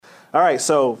All right,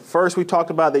 so first we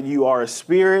talked about that you are a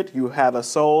spirit, you have a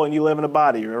soul, and you live in a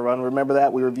body. Everyone remember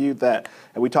that? We reviewed that.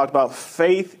 And we talked about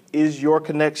faith is your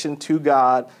connection to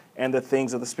God and the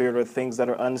things of the spirit or things that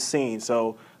are unseen.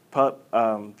 So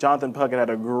Jonathan Puckett had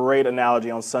a great analogy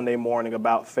on Sunday morning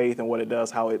about faith and what it does,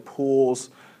 how it pulls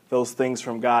those things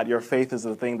from God. Your faith is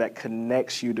the thing that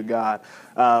connects you to God.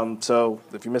 So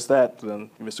if you missed that, then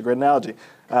you missed a great analogy.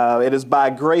 It is by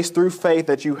grace through faith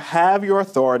that you have your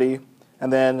authority.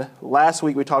 And then last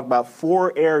week we talked about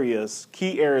 4 areas,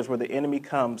 key areas where the enemy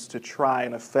comes to try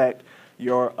and affect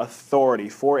your authority.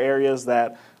 4 areas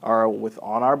that are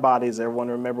on our bodies. Everyone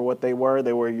remember what they were?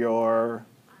 They were your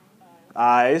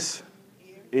eyes,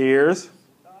 ears,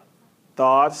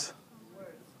 thoughts,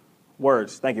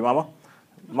 words. Thank you, Mama.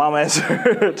 Mama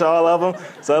answered to all of them.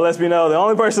 So it lets me know the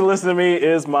only person listening to me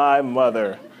is my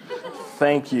mother.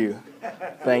 Thank you.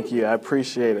 Thank you. I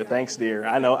appreciate it. Thanks, dear.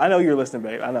 I know you're listening,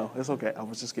 babe. I know. It's okay. I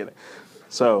was just kidding.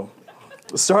 So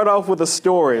let's start off with a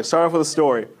story.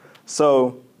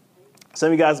 So some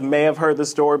of you guys may have heard this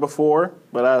story before,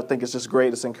 but I think it's just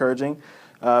great. It's encouraging.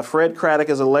 Fred Craddock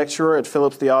is a lecturer at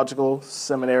Phillips Theological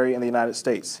Seminary in the United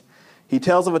States. He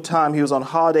tells of a time he was on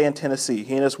holiday in Tennessee.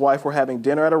 He and his wife were having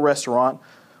dinner at a restaurant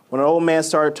when an old man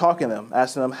started talking to them,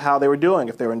 asking them how they were doing,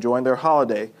 if they were enjoying their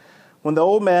holiday. When the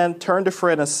old man turned to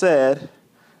Fred and said,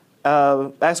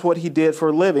 asked what he did for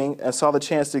a living and saw the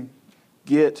chance to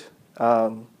just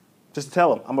to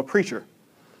tell him, I'm a preacher.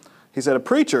 He said, a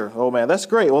preacher? Oh, man, that's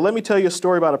great. Well, let me tell you a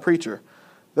story about a preacher.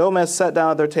 The old man sat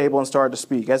down at their table and started to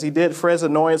speak. As he did, Fred's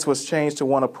annoyance was changed to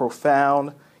one of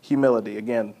profound humility.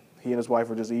 Again, he and his wife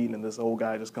were just eating, and this old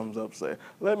guy just comes up and says,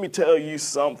 let me tell you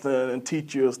something and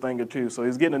teach you a thing or two. So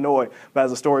he's getting annoyed. But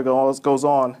as the story goes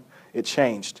on, it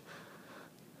changed.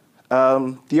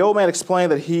 The old man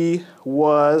explained that he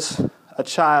was a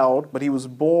child, but he was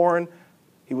born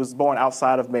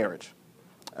outside of marriage.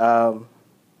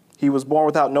 He was born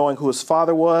without knowing who his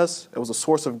father was. It was a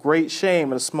source of great shame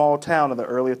in a small town in the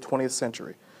early 20th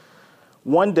century.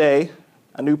 One day,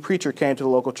 a new preacher came to the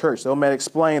local church. The old man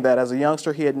explained that as a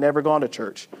youngster, he had never gone to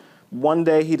church. One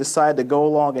day, he decided to go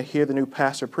along and hear the new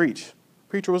pastor preach. The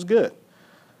preacher was good.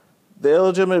 The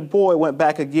illegitimate boy went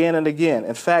back again and again.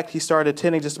 In fact, he started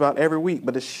attending just about every week,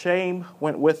 but his shame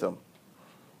went with him.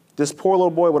 This poor little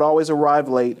boy would always arrive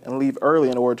late and leave early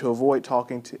in order to avoid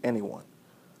talking to anyone.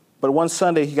 But one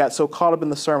Sunday, he got so caught up in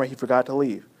the sermon, he forgot to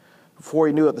leave. Before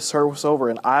he knew it, the service was over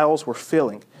and aisles were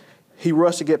filling. He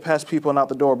rushed to get past people and out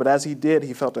the door, but as he did,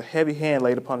 he felt a heavy hand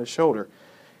laid upon his shoulder.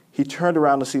 He turned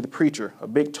around to see the preacher, a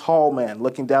big, tall man,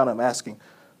 looking down at him, asking,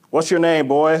 "What's your name,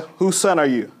 boy? Whose son are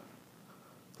you?"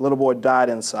 The little boy died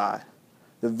inside.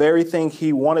 The very thing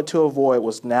he wanted to avoid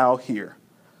was now here.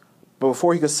 But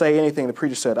before he could say anything, the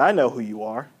preacher said, "I know who you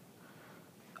are.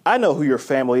 I know who your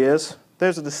family is.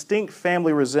 There's a distinct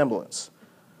family resemblance.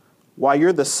 Why,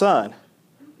 you're the son.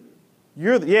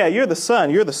 You're the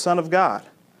son. You're the son of God."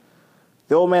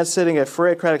 The old man sitting at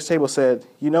Fred Craddock's table said,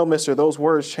 "You know, mister, those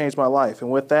words changed my life."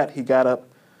 And with that, he got up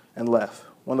and left.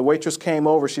 When the waitress came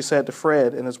over, she said to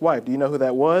Fred and his wife, "Do you know who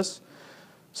that was?"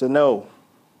 He said, "No."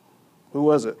 "Who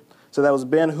was it?" So that was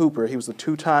Ben Hooper. He was the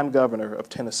 2-time governor of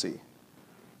Tennessee.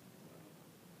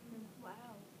 Wow.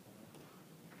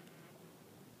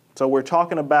 So we're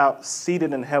talking about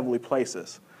seated in heavenly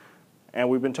places. And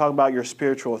we've been talking about your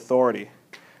spiritual authority.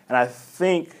 And I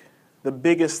think the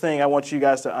biggest thing I want you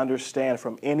guys to understand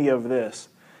from any of this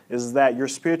is that your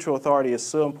spiritual authority is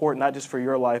so important, not just for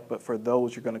your life, but for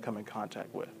those you're going to come in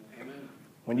contact with. Amen.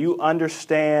 When you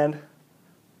understand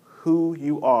who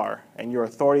you are and your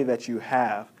authority that you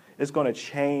have, it's going to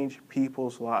change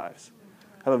people's lives.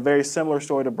 I have a very similar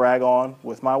story to brag on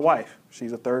with my wife.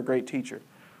 She's a 3rd grade teacher.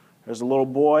 There's a little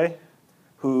boy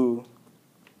who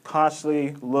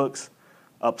constantly looks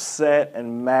upset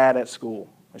and mad at school.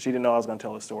 And she didn't know I was going to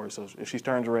tell this story, so if she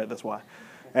turns red, that's why.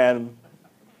 And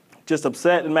just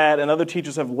upset and mad, and other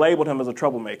teachers have labeled him as a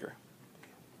troublemaker.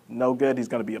 No good. He's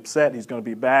going to be upset. He's going to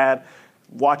be bad.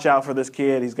 Watch out for this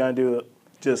kid. He's going to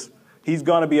he's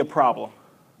going to be a problem.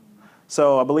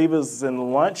 So I believe it was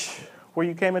in lunch where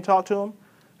you came and talked to him.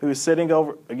 He was sitting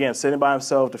by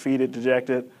himself, defeated,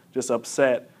 dejected, just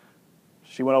upset.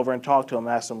 She went over and talked to him,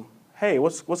 asked him, "Hey,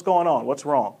 what's going on? What's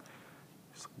wrong?"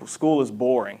 "School is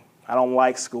boring. I don't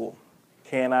like school.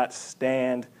 Cannot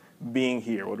stand being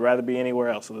here. Would rather be anywhere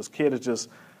else." So this kid is just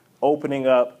opening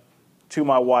up to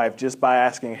my wife just by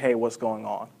asking, "Hey, what's going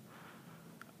on?"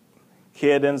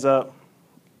 Kid ends up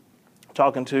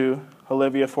talking to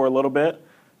Olivia for a little bit,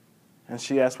 and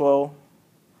she asks, "Well,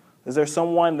 is there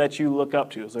someone that you look up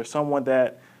to? Is there someone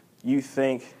that you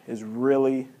think is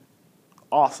really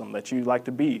awesome, that you'd like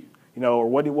to be Or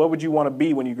what would you want to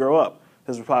be when you grow up?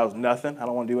 His reply was, nothing. I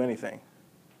don't want to do anything.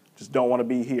 Just don't want to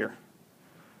be here.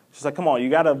 She's like, come on, you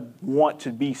got to want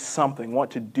to be something,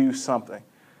 want to do something.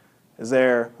 Is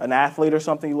there an athlete or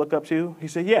something you look up to? He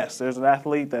said, yes, there's an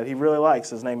athlete that he really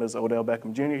likes. His name is Odell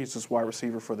Beckham Jr. He's this wide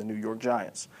receiver for the New York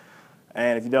Giants.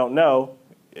 And if you don't know,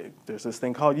 there's this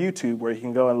thing called YouTube where you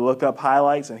can go and look up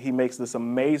highlights, and he makes this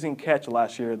amazing catch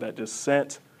last year that just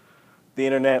sent the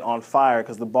internet on fire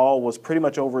because the ball was pretty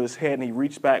much over his head, and he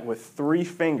reached back with 3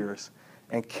 fingers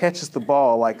and catches the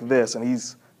ball like this, and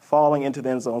he's falling into the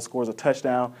end zone, scores a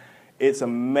touchdown. It's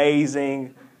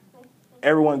amazing.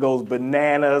 Everyone goes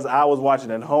bananas. I was watching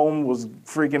at home, was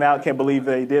freaking out, can't believe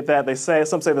they did that.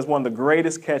 Some say that's one of the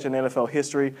greatest catch in NFL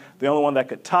history. The only one that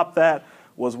could top that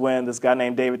was when this guy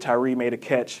named David Tyree made a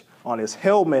catch on his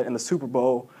helmet in the Super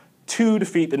Bowl to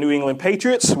defeat the New England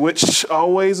Patriots, which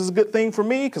always is a good thing for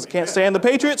me because I can't stand the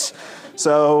Patriots.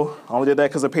 So I only did that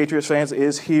because the Patriots fans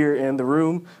is here in the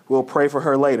room. We'll pray for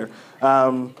her later.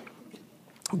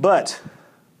 But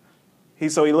he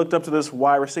looked up to this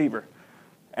wide receiver,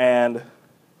 and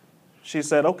she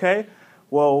said, okay,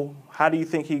 well, how do you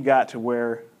think he got to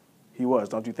where he was?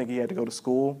 Don't you think he had to go to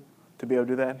school to be able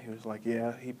to do that? He was like,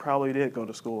 yeah, he probably did go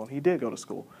to school. And he did go to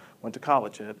school, went to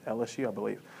college at LSU, I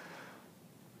believe.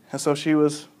 And so she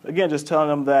was, again, just telling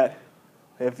him that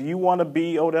if you want to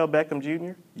be Odell Beckham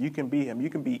Jr., you can be him. You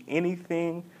can be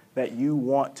anything that you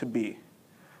want to be.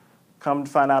 Come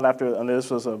to find out after, and this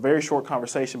was a very short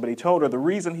conversation, but he told her the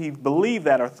reason he believed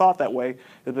that or thought that way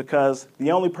is because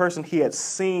the only person he had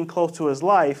seen close to his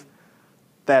life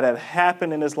that had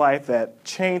happened in his life, that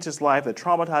changed his life, that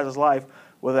traumatized his life,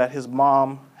 was that his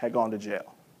mom had gone to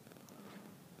jail.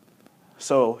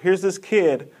 So here's this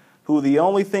kid who the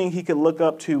only thing he could look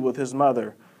up to with his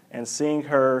mother and seeing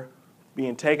her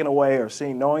being taken away or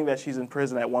knowing that she's in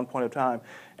prison at one point of time.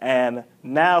 And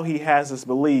now he has this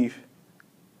belief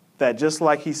that just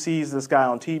like he sees this guy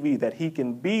on TV, that he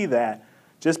can be that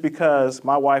just because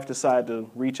my wife decided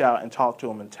to reach out and talk to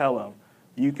him and tell him,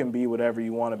 you can be whatever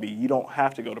you want to be. You don't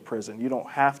have to go to prison. You don't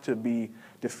have to be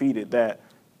defeated. That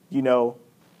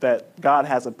God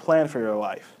has a plan for your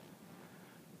life.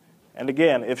 And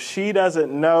again, if she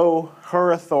doesn't know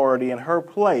her authority and her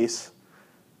place,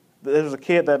 there's a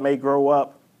kid that may grow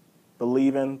up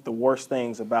believing the worst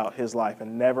things about his life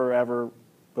and never, ever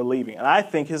believing. And I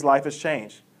think his life has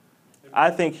changed. I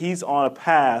think he's on a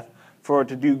path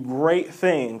to do great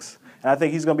things. And I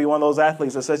think he's going to be one of those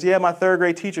athletes that says, yeah, my 3rd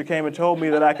grade teacher came and told me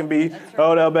that I can be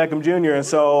Odell Beckham Jr. And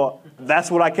so that's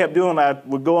what I kept doing. I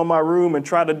would go in my room and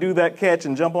try to do that catch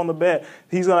and jump on the bed.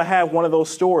 He's going to have one of those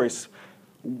stories.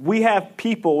 We have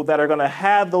people that are going to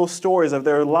have those stories of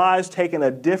their lives taking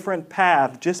a different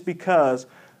path just because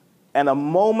in a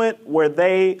moment where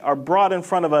they are brought in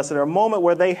front of us, in a moment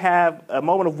where they have a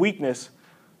moment of weakness,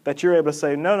 that you're able to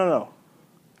say, no.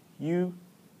 You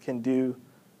can do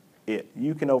it.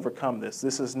 You can overcome this.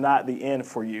 This is not the end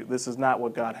for you. This is not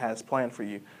what God has planned for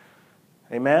you.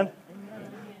 Amen?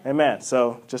 Amen.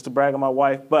 So just to brag on my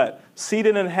wife, but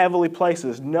seated in heavenly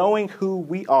places, knowing who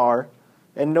we are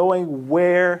and knowing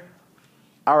where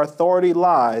our authority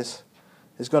lies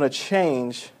is going to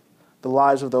change the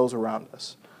lives of those around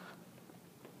us.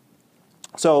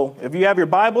 So if you have your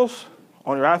Bibles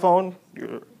on your iPhone,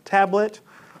 your tablet,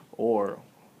 or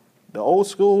the old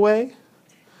school way,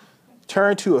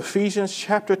 turn to Ephesians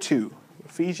chapter 2.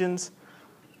 Ephesians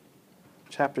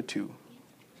chapter 2.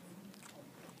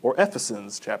 Or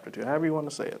Ephesians chapter 2, however you want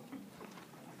to say it.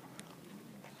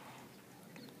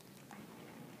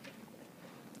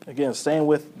 Again, staying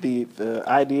with the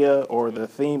idea or the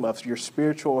theme of your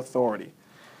spiritual authority.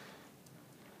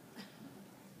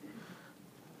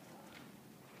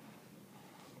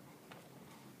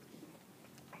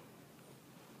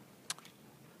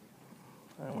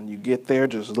 And when you get there,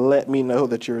 just let me know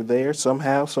that you're there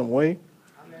somehow, some way.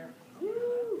 I'm there.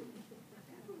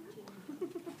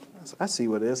 I see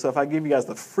what it is. So if I give you guys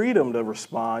the freedom to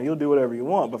respond, you'll do whatever you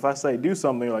want. But if I say do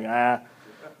something, you're like,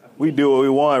 we do what we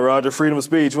want, Roger. Freedom of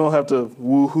speech. We don't have to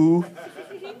woohoo.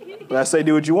 But I say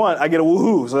do what you want, I get a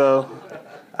woohoo. So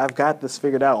I've got this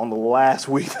figured out on the last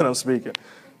week that I'm speaking.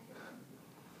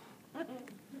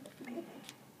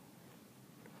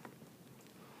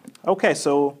 Okay,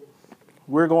 so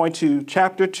we're going to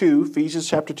chapter 2, Ephesians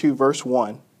chapter 2, verse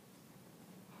 1.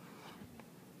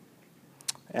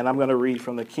 And I'm going to read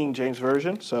from the King James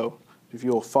Version. So if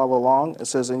you'll follow along, it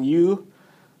says, "And you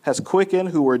has quickened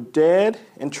who were dead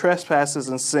in trespasses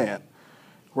and sin,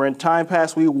 where in time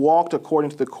past we walked according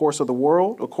to the course of the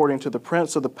world, according to the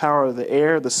prince of the power of the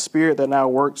air, the spirit that now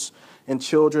works in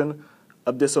children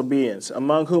of disobedience,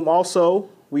 among whom also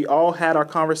we all had our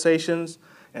conversations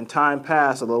in time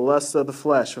past of the lusts of the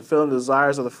flesh, fulfilling the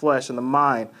desires of the flesh and the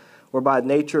mind, were by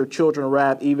nature children of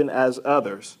wrath, even as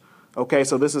others. Okay,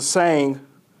 so this is saying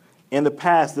in the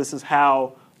past, this is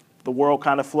how the world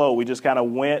kind of flowed. We just kind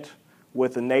of went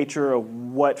with the nature of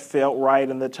what felt right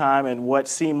in the time and what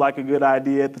seemed like a good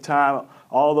idea at the time.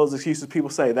 All those excuses people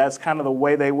say, that's kind of the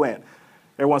way they went.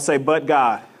 Everyone say, but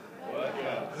God,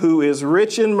 who is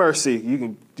rich in mercy. You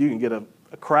can get a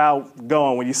crowd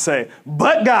going when you say,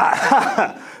 but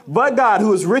God, but God,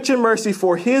 who is rich in mercy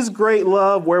for his great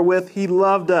love wherewith he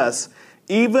loved us,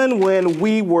 even when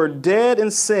we were dead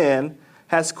in sin,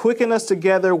 has quickened us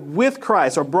together with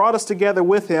Christ, or brought us together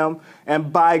with him,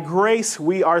 and by grace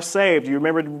we are saved. You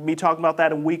remember me talking about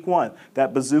that in week 1,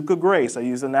 that bazooka grace. I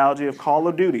used the analogy of Call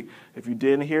of Duty. If you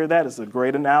didn't hear that, it's a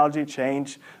great analogy,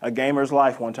 changed a gamer's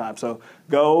life one time. So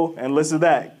go and listen to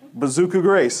that, bazooka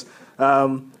grace.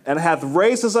 And hath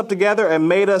raised us up together and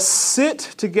made us sit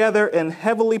together in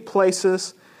heavenly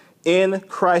places in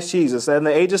Christ Jesus, that in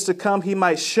the ages to come he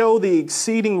might show the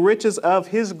exceeding riches of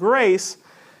his grace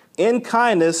in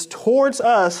kindness towards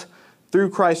us through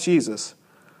Christ Jesus.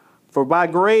 For by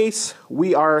grace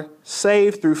we are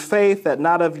saved through faith, that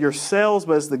not of yourselves,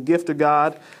 but as the gift of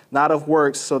God, not of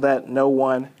works, so that no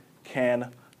one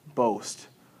can boast.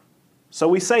 So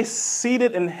we say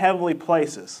seated in heavenly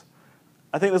places.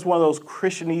 I think that's one of those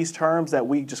Christianese terms that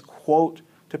we just quote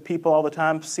to people all the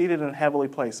time, seated in heavenly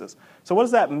places. So what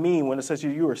does that mean when it says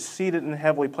you are seated in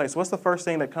heavenly places? What's the first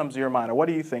thing that comes to your mind, or what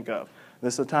do you think of?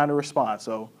 This is the time to respond.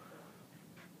 So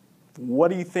what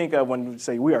do you think of when we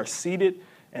say we are seated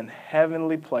in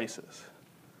heavenly places?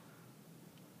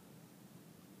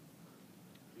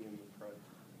 Being with Christ.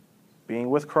 Being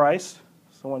with Christ,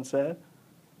 someone said.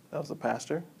 That was the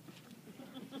pastor.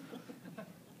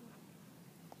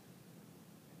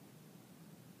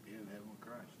 Being there with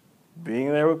Christ.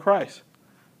 Being there with Christ.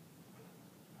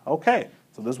 Okay,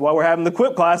 so this is why we're having the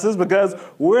Quip classes, because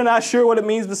we're not sure what it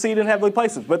means to seat in heavenly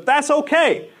places. But that's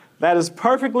okay. That is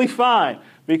perfectly fine,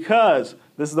 because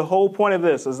this is the whole point of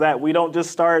this, is that we don't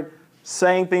just start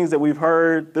saying things that we've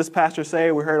heard this pastor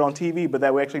say, we heard on TV, but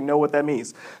that we actually know what that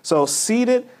means. So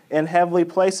seated in heavenly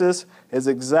places is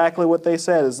exactly what they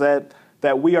said, is that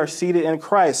we are seated in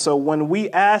Christ. So when we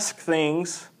ask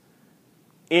things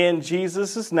in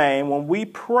Jesus' name, when we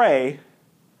pray,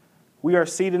 we are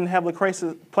seated in heavenly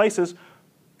places.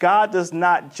 God does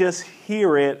not just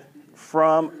hear it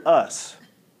from us.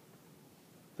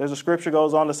 There's a scripture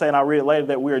goes on to say, and I'll read it later,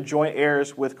 that we are joint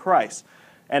heirs with Christ.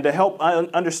 And to help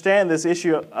understand this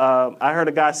issue, I heard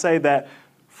a guy say that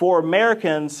for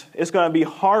Americans, it's going to be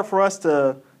hard for us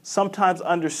to sometimes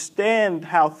understand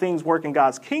how things work in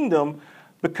God's kingdom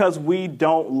because we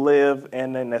don't live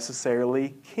in a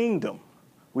necessarily kingdom.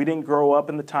 We didn't grow up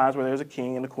in the times where there's a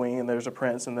king and a queen and there's a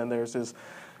prince and then there's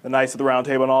the Knights of the Round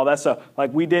Table and all that stuff.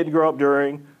 Like, we didn't grow up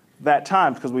during that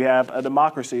time because we have a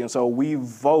democracy. And so we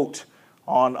vote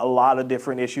on a lot of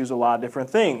different issues, a lot of different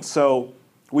things. So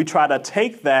we try to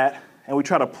take that and we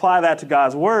try to apply that to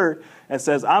God's word and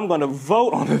says, I'm going to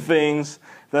vote on the things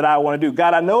that I want to do.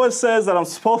 God, I know it says that I'm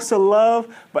supposed to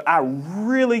love, but I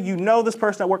really, this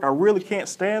person at work, I really can't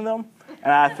stand them.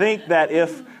 And I think that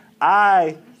if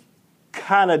I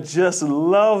kind of just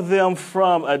love them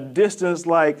from a distance,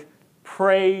 like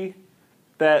pray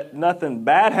that nothing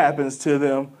bad happens to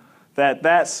them,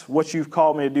 that's what you've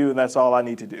called me to do, and that's all I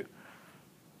need to do.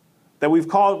 That we've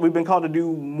been called to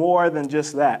do more than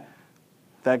just that.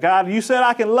 That God, you said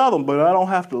I can love them, but I don't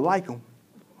have to like them.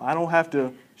 I don't have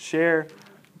to share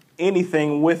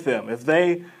anything with them. If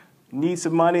they need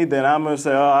some money, then I'm going to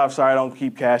say, oh, I'm sorry, I don't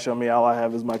keep cash on me. All I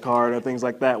have is my card, or things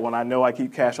like that, when I know I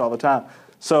keep cash all the time.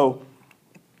 So,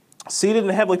 seated in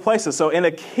heavenly places. So in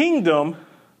a kingdom,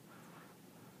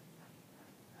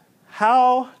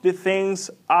 how did things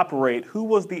operate? Who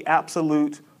was the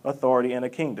absolute authority in a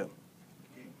kingdom?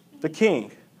 The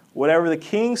king. Whatever the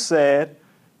king said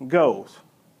goes.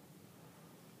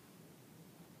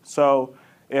 So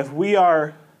if we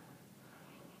are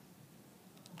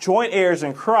joint heirs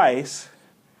in Christ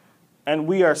and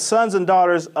we are sons and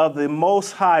daughters of the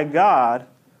Most High God,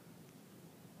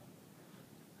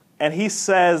 and he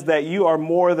says that you are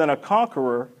more than a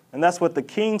conqueror, and that's what the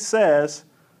king says,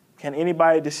 can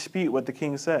anybody dispute what the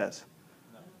king says?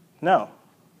 No.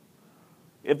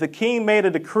 If the king made a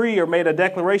decree or made a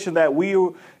declaration that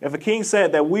if a king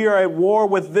said that we are at war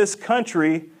with this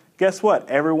country, guess what?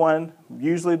 Everyone,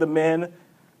 usually the men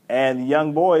and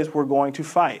young boys, were going to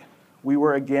fight.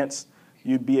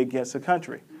 You'd be against the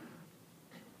country.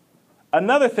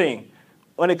 Another thing,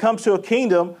 when it comes to a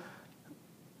kingdom,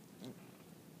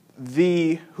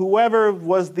 whoever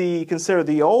was considered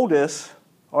the oldest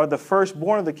or the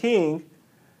firstborn of the king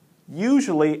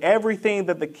usually everything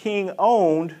that the king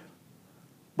owned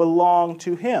belonged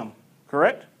to him,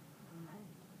 correct?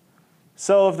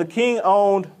 So if the king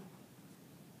owned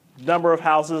number of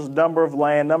houses, number of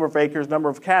land, number of acres, number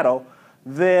of cattle,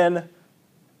 then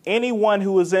anyone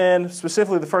who was in,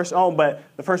 specifically the firstborn,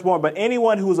 but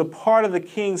anyone who was a part of the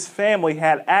king's family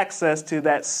had access to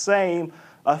that same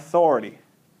authority.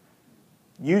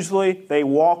 Usually they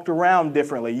walked around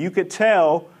differently. You could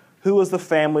tell who was the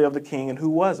family of the king and who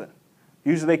wasn't.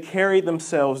 Usually they carried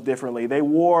themselves differently. They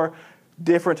wore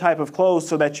different type of clothes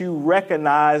so that you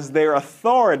recognized their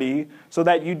authority, so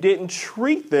that you didn't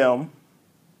treat them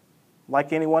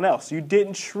like anyone else. You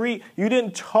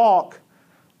didn't talk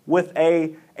with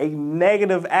a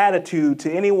negative attitude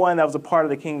to anyone that was a part of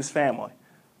the king's family.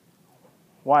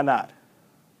 Why not?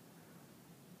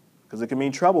 Because it can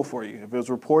mean trouble for you. If it was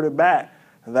reported back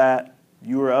that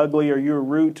you were ugly or you were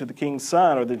rude to the king's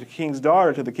son or the king's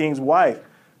daughter, to the king's wife,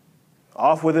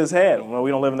 off with his head. Well,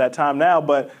 we don't live in that time now,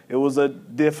 but it was a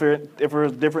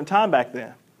different time back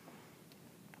then.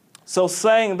 So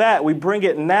saying that, we bring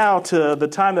it now to the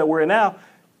time that we're in now,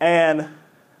 and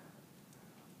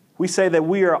we say that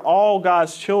we are all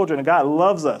God's children, and God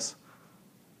loves us.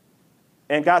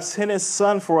 And God sent his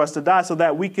son for us to die so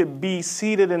that we could be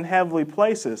seated in heavenly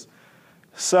places.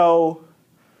 So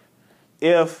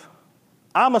if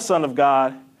I'm a son of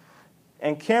God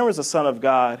and Cameron's a son of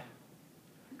God,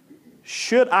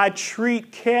 should I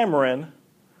treat Cameron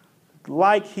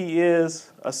like he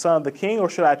is a son of the king, or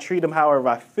should I treat him however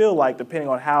I feel like, depending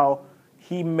on how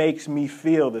he makes me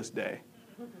feel this day?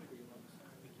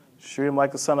 Treat him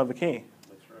like the son of the king.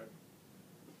 That's right.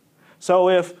 So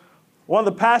if one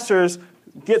of the pastors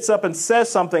gets up and says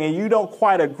something and you don't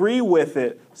quite agree with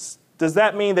it, does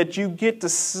that mean that you get to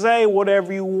say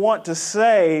whatever you want to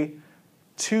say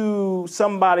to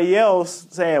somebody else,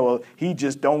 saying, well, he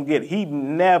just don't get it. He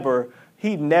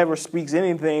never speaks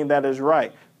anything that is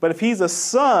right. But if he's a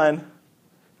son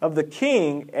of the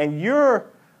king and you're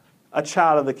a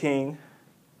child of the king,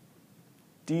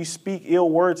 do you speak ill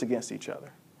words against each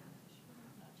other?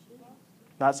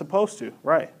 Not supposed to,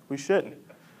 right? We shouldn't.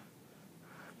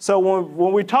 So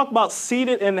when we talk about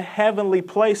seated in heavenly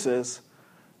places,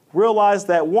 realize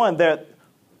that that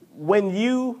when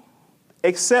you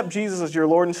accept Jesus as your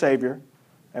Lord and Savior,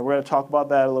 and we're going to talk about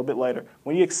that a little bit later,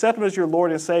 when you accept him as your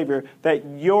Lord and Savior, that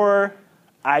your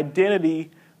identity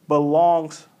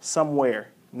belongs somewhere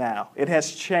now. It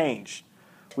has changed.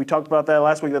 We talked about that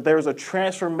last week, that there was a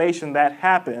transformation that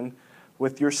happened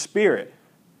with your spirit.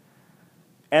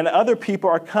 And other people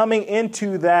are coming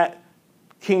into that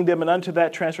kingdom and unto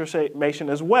that transformation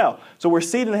as well. So we're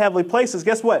seated in heavenly places.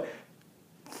 Guess what?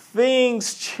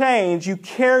 Things change. You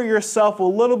carry yourself a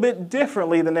little bit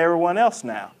differently than everyone else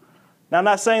now. Now, I'm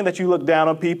not saying that you look down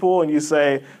on people and you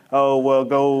say, oh, well,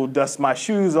 go dust my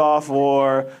shoes off,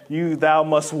 or thou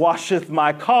must washeth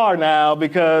my car now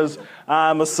because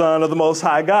I'm a son of the Most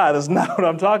High God. That's not what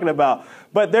I'm talking about.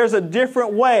 But there's a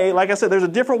different way, like I said, there's a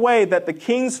different way that the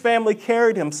king's family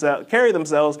carried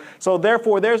themselves. So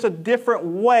therefore, there's a different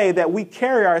way that we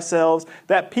carry ourselves,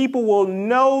 that people will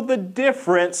know the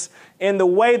difference in the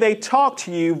way they talk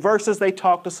to you versus they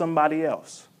talk to somebody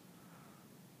else.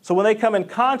 So when they come in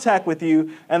contact with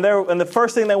you, and the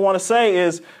first thing they want to say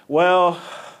is, well,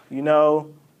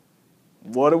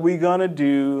 what are we going to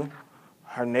do?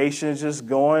 Our nation is just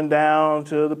going down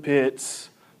to the pits.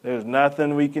 There's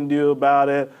nothing we can do about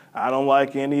it. I don't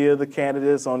like any of the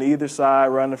candidates on either side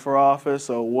running for office,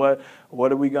 so what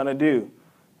are we going to do?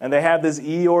 And they have this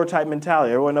Eeyore type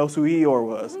mentality. Everyone knows who Eeyore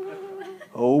was.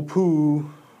 Oh,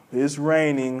 pooh, it's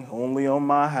raining only on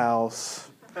my house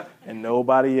and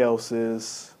nobody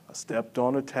else's. I stepped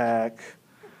on a tack.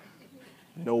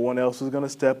 No one else is going to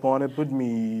step on it but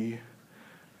me,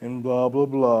 and blah, blah,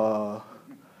 blah.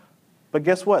 But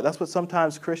guess what? That's what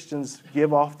sometimes Christians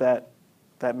give off that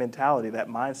mentality, that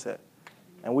mindset.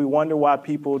 And we wonder why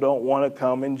people don't want to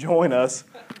come and join us,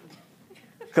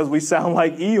 because we sound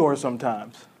like Eeyore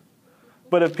sometimes.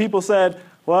 But if people said,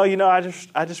 well, I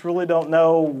just really don't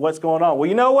know what's going on. Well,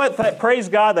 you know what? Praise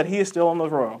God that he is still on the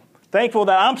throne. Thankful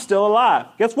that I'm still alive.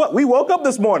 Guess what? We woke up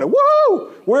this morning.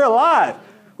 Woo! We're alive.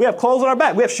 We have clothes on our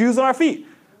back. We have shoes on our feet.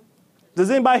 Does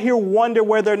anybody here wonder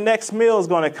where their next meal is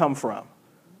going to come from?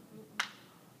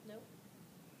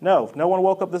 Nope. No one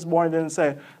woke up this morning and didn't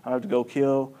say, I have to go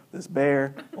kill this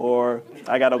bear, or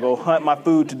I got to go hunt my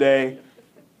food today.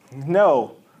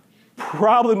 No.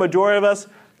 Probably majority of us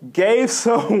gave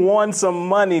someone some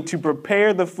money to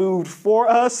prepare the food for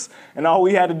us, and all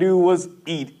we had to do was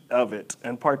eat of it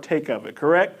and partake of it,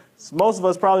 correct? So most of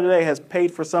us probably today has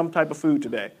paid for some type of food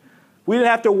today. We didn't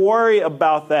have to worry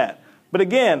about that. But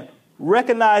again,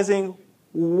 recognizing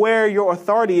where your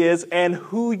authority is and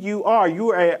who you are.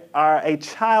 You are a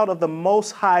child of the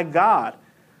Most High God.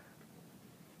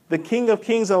 The King of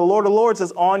Kings and the Lord of Lords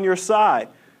is on your side.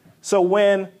 So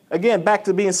when, again, back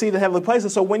to being seated in heavenly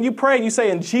places. So when you pray and you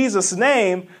say in Jesus'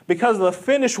 name, because of the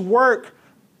finished work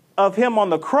of him on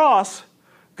the cross,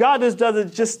 God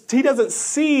he doesn't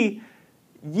see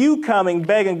you coming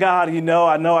begging God,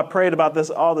 I know I prayed about this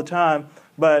all the time,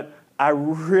 but I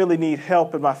really need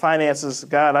help in my finances.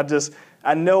 God,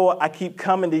 I know I keep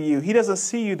coming to you. He doesn't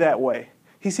see you that way.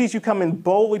 He sees you coming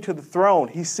boldly to the throne.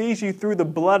 He sees you through the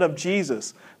blood of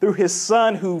Jesus, through his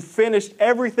son who finished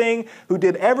everything, who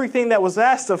did everything that was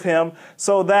asked of him,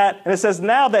 and it says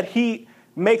now that he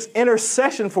makes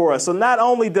intercession for us. So not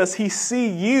only does he see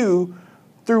you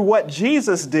through what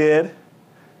Jesus did,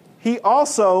 he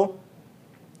also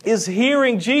is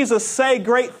hearing Jesus say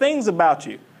great things about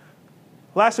you.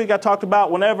 Last week I talked about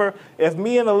if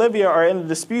me and Olivia are in a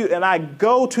dispute and I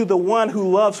go to the one who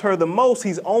loves her the most,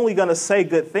 he's only going to say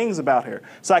good things about her.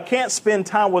 So I can't spend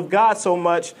time with God so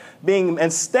much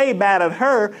and stay mad at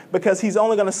her because he's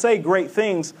only going to say great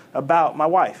things about my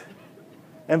wife.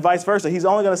 And vice versa. He's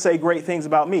only going to say great things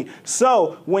about me.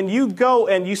 So when you go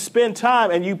and you spend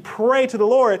time and you pray to the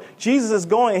Lord, Jesus is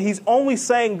going and he's only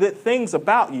saying good things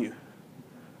about you.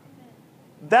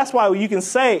 That's why you can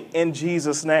say in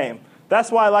Jesus' name. That's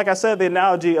why, like I said, the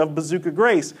analogy of Bazooka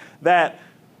Grace, and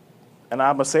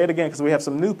I'm going to say it again because we have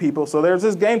some new people. So there's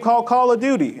this game called Call of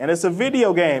Duty, and it's a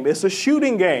video game. It's a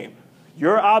shooting game.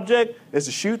 Your object is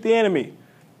to shoot the enemy,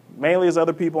 mainly as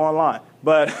other people online.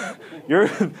 But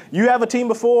you have a team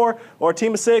of 4 or a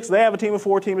team of 6. They have a team of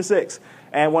 4, team of 6.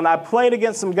 And when I played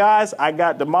against some guys, I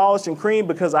got demolished and creamed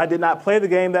because I did not play the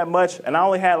game that much, and I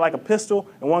only had like a pistol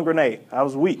and 1 grenade. I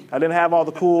was weak. I didn't have all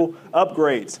the cool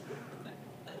upgrades.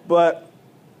 But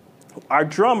our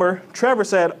drummer, Trevor,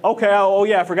 said, okay,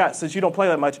 I forgot, since you don't play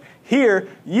that much, here,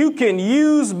 you can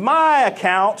use my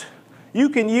account, you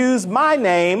can use my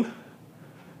name,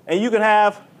 and you can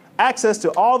have access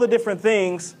to all the different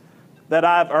things that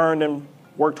I've earned and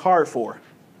worked hard for.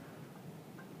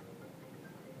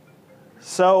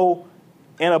 So,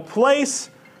 in a place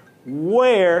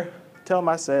where, tell him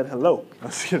I said hello.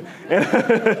 That's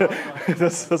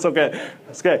okay.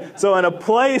 That's okay. So in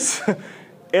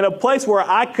a place where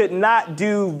I could not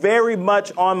do very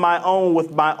much on my own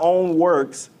with my own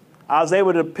works, I was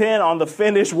able to depend on the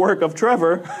finished work of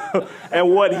Trevor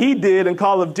and what he did in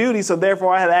Call of Duty. So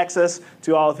therefore, I had access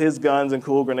to all of his guns and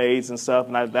cool grenades and stuff.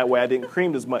 And that way I didn't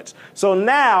cream as much. So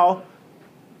now,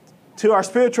 to our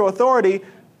spiritual authority,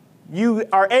 you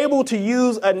are able to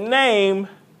use a name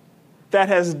that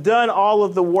has done all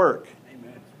of the work.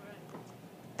 Amen.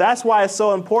 That's why it's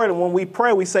so important when we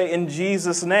pray, we say in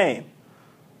Jesus' name.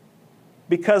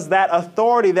 Because that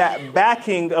authority, that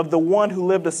backing of the one who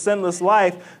lived a sinless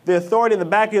life, the authority and the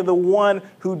backing of the one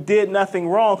who did nothing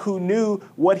wrong, who knew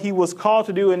what he was called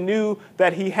to do and knew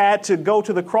that he had to go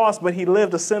to the cross, but he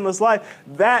lived a sinless life,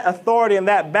 that authority and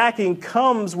that backing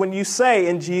comes when you say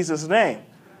in Jesus' name.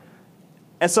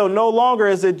 And so no longer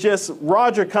is it just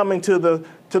Roger coming to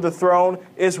the throne,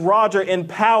 it's Roger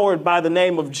empowered by the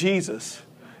name of Jesus.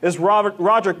 It's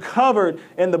Roger covered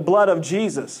in the blood of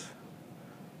Jesus.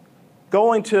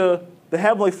 Going to the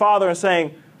Heavenly Father and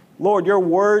saying, Lord, your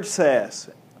word says.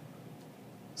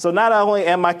 So not only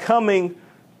am I coming,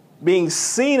 being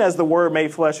seen as the word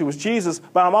made flesh, who was Jesus,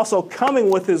 but I'm also coming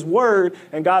with his word,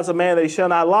 and God's a man that he shall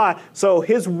not lie. So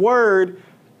his word,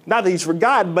 not that he's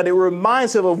forgotten, but it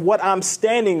reminds him of what I'm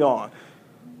standing on.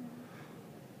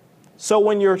 So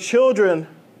when your children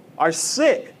are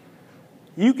sick,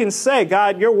 you can say,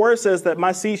 God, your word says that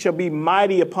my seed shall be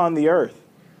mighty upon the earth.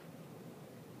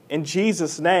 In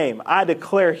Jesus' name, I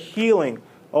declare healing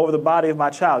over the body of my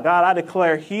child. God, I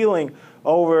declare healing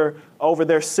over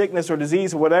their sickness or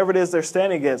disease or whatever it is they're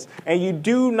standing against. And you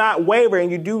do not waver and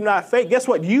you do not fake. Guess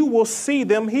what? You will see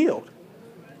them healed.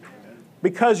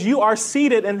 Because you are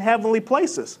seated in heavenly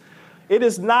places. It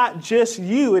is not just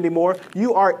you anymore.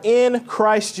 You are in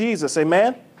Christ Jesus.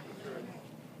 Amen?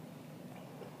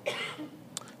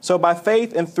 So by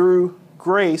faith and through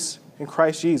grace in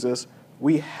Christ Jesus,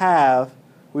 we've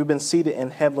been seated in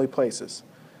heavenly places.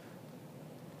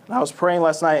 And I was praying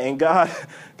last night, and God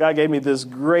gave me this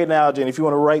great analogy. And if you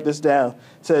want to write this down,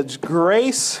 it says,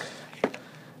 grace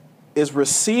is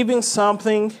receiving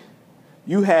something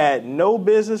you had no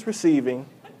business receiving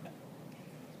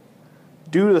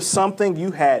due to something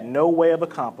you had no way of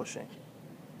accomplishing.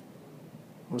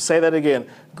 I'm going to say that again.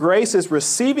 Grace is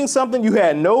receiving something you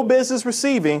had no business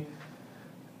receiving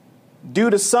due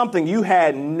to something you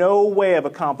had no way of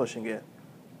accomplishing it.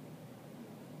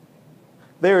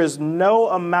 There is no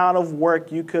amount of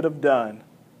work you could have done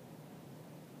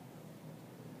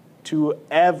to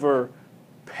ever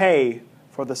pay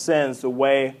for the sins the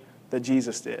way that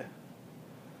Jesus did.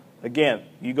 Again,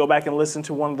 you go back and listen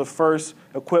to one of the first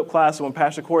Equip classes when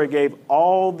Pastor Corey gave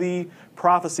all the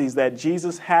prophecies that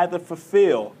Jesus had to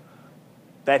fulfill,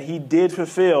 that he did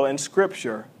fulfill in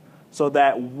Scripture, so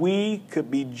that we could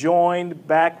be joined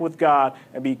back with God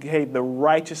and become the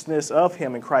righteousness of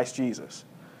him in Christ Jesus.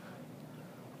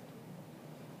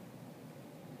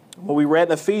 When we read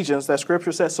in Ephesians, that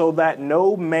Scripture says, so that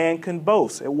no man can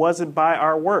boast. It wasn't by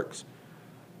our works.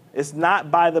 It's not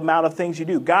by the amount of things you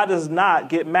do. God does not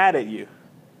get mad at you.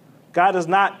 God does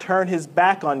not turn his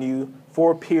back on you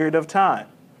for a period of time.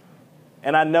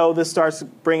 And I know this starts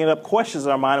bringing up questions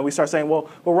in our mind, and we start saying, well,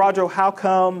 Roger, how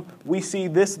come we see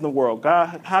this in the world?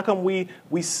 God, how come we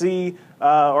see,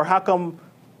 or how come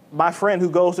my friend who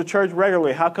goes to church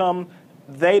regularly, how come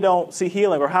they don't see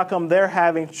healing, or how come they're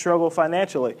having struggle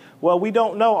financially? Well, we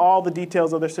don't know all the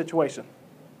details of their situation.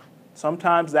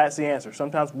 Sometimes that's the answer.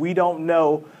 Sometimes we don't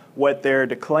know what they're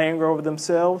declaring over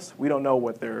themselves. We don't know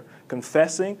what they're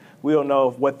confessing. We don't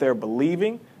know what they're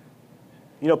believing.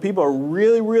 You know, people are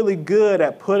really, really good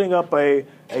at putting up a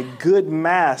good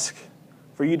mask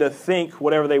for you to think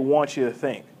whatever they want you to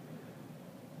think.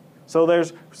 So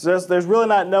there's really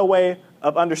not no way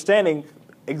of understanding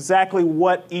exactly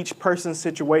what each person's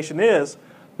situation is,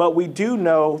 but we do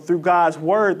know through God's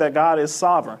word that God is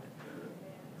sovereign,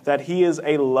 that he is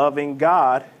a loving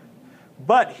God,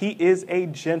 but he is a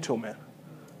gentleman.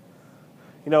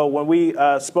 You know, when we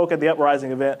spoke at the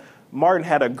Uprising event, Martin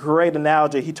had a great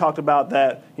analogy. He talked about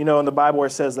that, you know, in the Bible where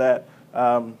it says that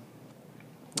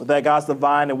that God's the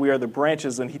vine and we are the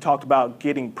branches, and he talked about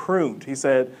getting pruned. He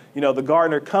said, you know, the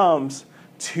gardener comes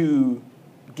to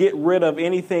get rid of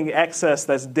anything excess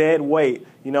that's dead weight.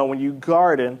 You know, when you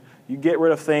garden, you get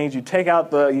rid of things. You take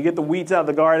out you get the weeds out of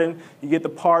the garden. You get the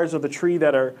parts of the tree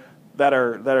that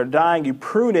are dying. You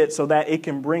prune it so that it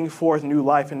can bring forth new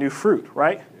life and new fruit,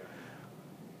 right?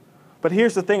 But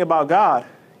here's the thing about God.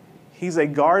 He's a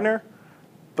gardener,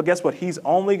 but guess what? He's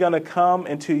only going to come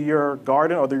into your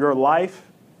garden or your life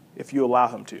if you allow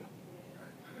him to.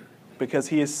 Because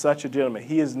he is such a gentleman.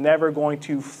 He is never going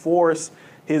to force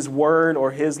his word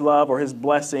or his love or his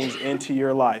blessings into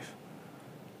your life.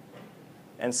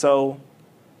 And so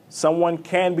someone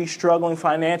can be struggling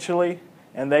financially,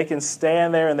 and they can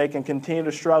stand there and they can continue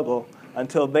to struggle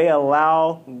until they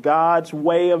allow God's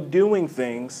way of doing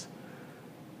things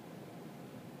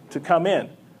to come in.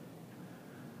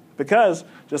 Because,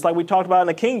 just like we talked about in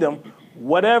the kingdom,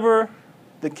 whatever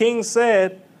the king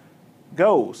said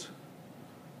goes.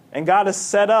 And God is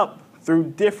set up through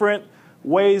different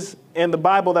ways in the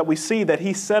Bible that we see that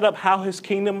he set up how his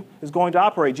kingdom is going to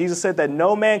operate. Jesus said that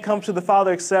no man comes to the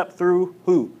Father except through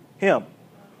who? Him.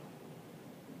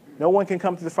 No one can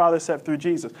come to the Father except through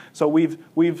Jesus. So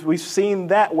we've seen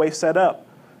that way set up.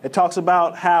 It talks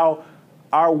about how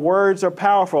our words are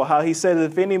powerful, how he said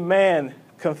if any man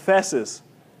confesses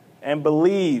and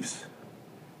believes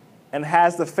and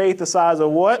has the faith the size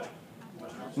of what?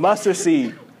 Mustard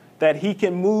seed, that he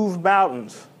can move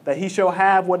mountains, that he shall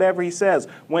have whatever he says.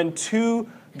 When two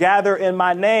gather in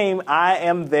my name, I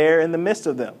am there in the midst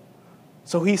of them.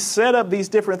 So he set up these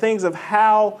different things of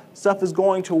how stuff is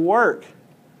going to work.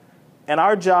 And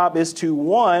our job is to,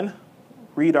 one,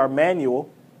 read our manual,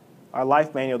 our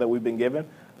life manual that we've been given,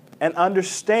 and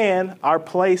understand our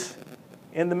place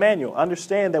in the manual.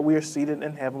 Understand that we are seated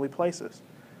in heavenly places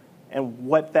and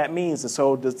what that means. And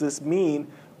so does this mean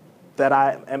that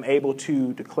I am able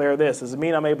to declare this? Does it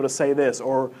mean I'm able to say this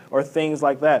or things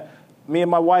like that? Me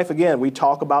and my wife, again, we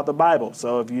talk about the Bible.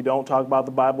 So if you don't talk about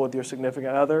the Bible with your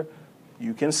significant other,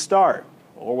 you can start,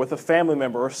 or with a family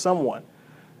member or someone.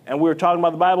 And we were talking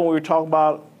about the Bible, and we were talking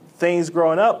about things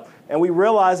growing up, and we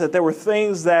realized that there were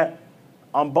things that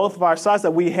on both of our sides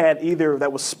that we had either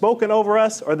that was spoken over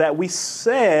us or that we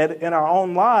said in our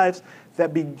own lives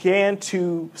that began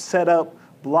to set up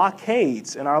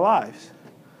blockades in our lives.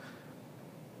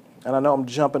 And I know I'm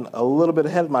jumping a little bit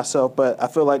ahead of myself, but I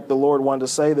feel like the Lord wanted to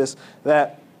say this,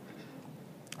 that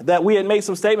we had made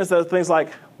some statements that are things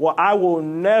like, well, I will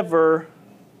never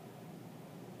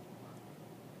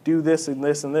do this and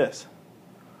this and this.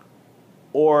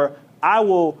 Or I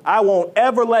won't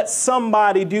ever let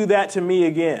somebody do that to me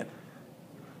again.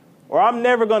 Or I'm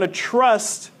never going to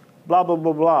trust blah, blah,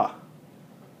 blah, blah.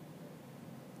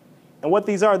 And what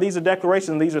these are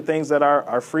declarations. These are things that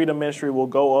our Freedom Ministry will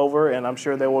go over, and I'm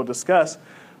sure they will discuss.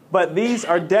 But these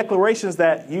are declarations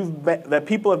that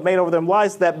people have made over their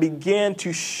lives that begin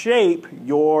to shape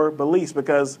your beliefs.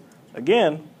 Because,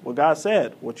 again, What God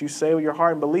said, what you say with your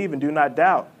heart and believe and do not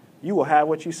doubt, you will have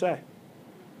what you say.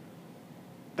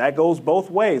 That goes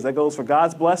both ways. That goes for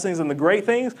God's blessings and the great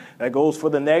things. That goes for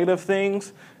the negative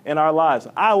things in our lives.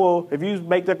 If you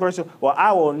make that declaration, well,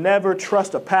 I will never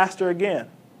trust a pastor again.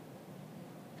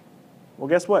 Well,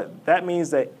 guess what? That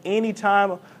means that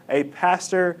anytime a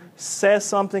pastor says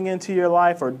something into your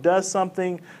life or does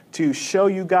something to show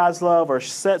you God's love or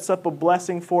sets up a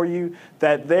blessing for you,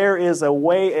 that there is an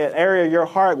area of your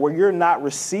heart where you're not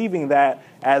receiving that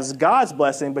as God's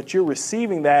blessing, but you're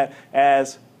receiving that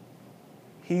as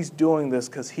he's doing this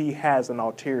because he has an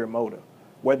ulterior motive.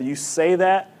 Whether you say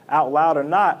that out loud or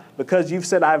not, because you've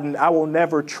said, I will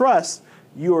never trust,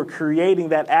 you are creating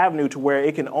that avenue to where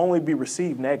it can only be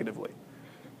received negatively.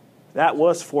 That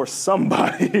was for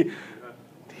somebody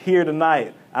here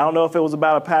tonight. I don't know if it was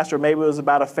about a pastor, maybe it was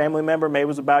about a family member, maybe it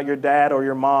was about your dad or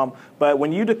your mom. But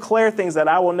when you declare things that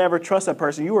I will never trust that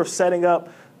person, you are setting up,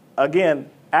 again,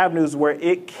 avenues where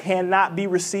it cannot be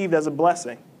received as a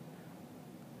blessing.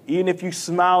 Even if you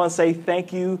smile and say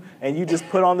thank you and you just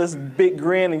put on this big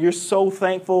grin and you're so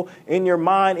thankful in your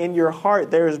mind, in your heart,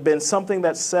 there has been something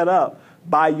that's set up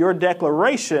by your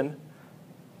declaration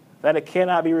that it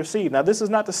cannot be received. Now, this is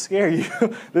not to scare you.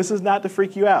 This is not to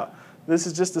freak you out. This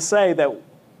is just to say that,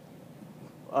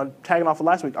 tagging off of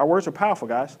last week, our words are powerful,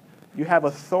 guys. You have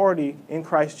authority in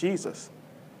Christ Jesus.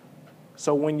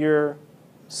 So when you're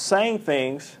saying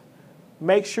things,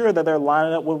 make sure that they're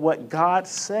lining up with what God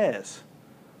says.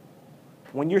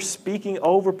 When you're speaking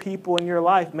over people in your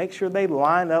life, make sure they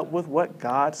line up with what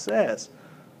God says.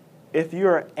 If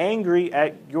you're angry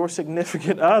at your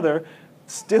significant other,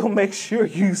 still make sure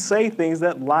you say things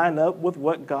that line up with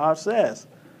what God says.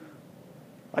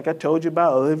 Like I told you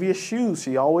about Olivia's shoes.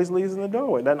 She always leaves in the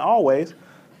doorway. Doesn't always.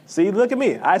 See, look at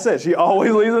me. I said she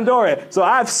always leaves in the doorway. So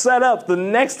I've set up the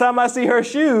next time I see her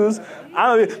shoes,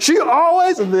 she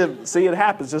always, and then see, it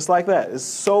happens just like that. It's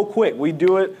so quick. We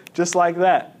do it just like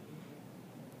that.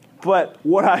 But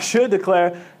what I should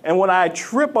declare, and when I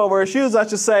trip over her shoes, I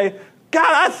should say,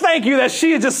 God, I thank you that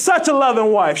she is just such a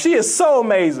loving wife. She is so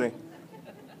amazing.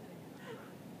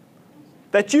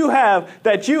 She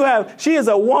is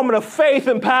a woman of faith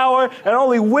and power, and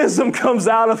only wisdom comes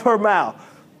out of her mouth,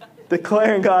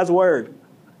 declaring God's word.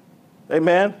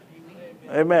 Amen?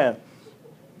 Amen.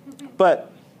 But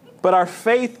our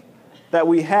faith that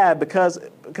we have, because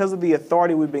of the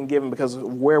authority we've been given, because of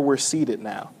where we're seated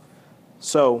now.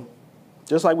 So,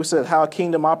 just like we said, how a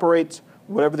kingdom operates,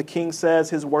 whatever the king says,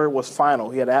 his word was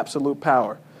final. He had absolute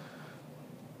power.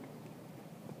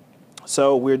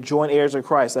 So we're joint heirs of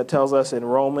Christ. That tells us in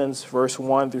Romans verse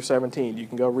 1 through 17. You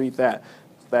can go read that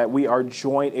we are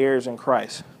joint heirs in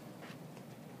Christ.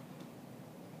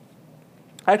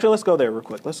 Actually, let's go there real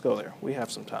quick. Let's go there. We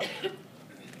have some time.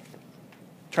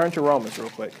 Turn to Romans real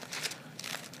quick.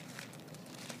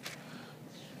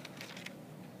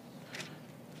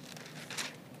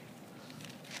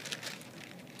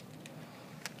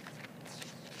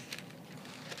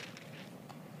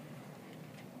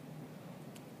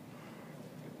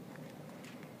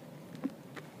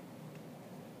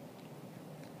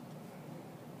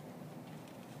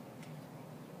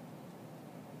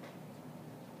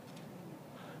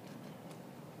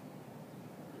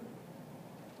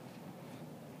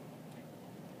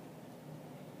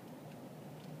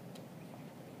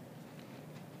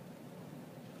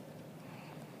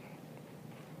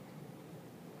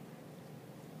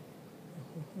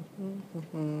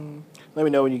 Let me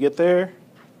know when you get there.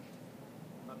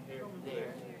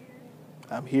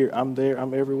 I'm here, I'm there,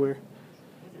 I'm everywhere.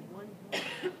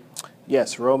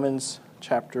 Yes, Romans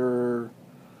chapter...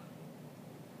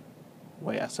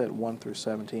 Wait, I said 1 through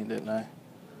 17, didn't I?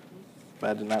 But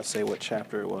I did not say what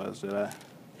chapter it was, did I?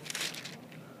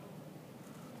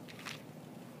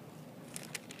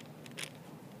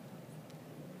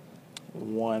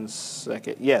 One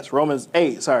second. Yes, Romans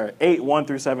 8, 8, 1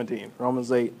 through 17.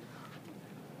 Romans 8.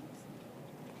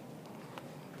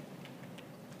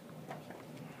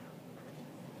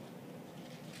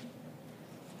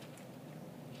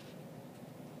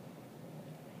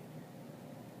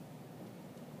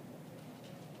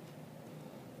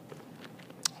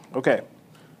 Okay,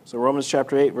 so Romans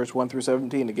chapter 8, verse 1 through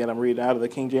 17. Again, I'm reading out of the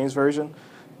King James Version.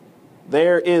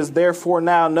 There is therefore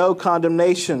now no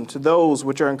condemnation to those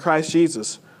which are in Christ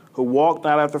Jesus, who walk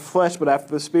not after the flesh, but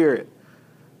after the Spirit.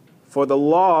 For the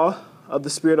law of the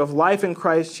Spirit of life in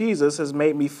Christ Jesus has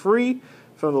made me free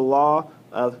from the law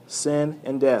of sin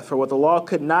and death. For what the law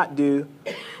could not do,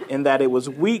 in that it was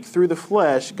weak through the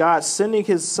flesh, God sending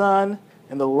his Son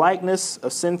in the likeness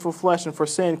of sinful flesh, and for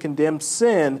sin condemned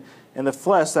sin in the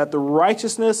flesh, that the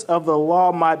righteousness of the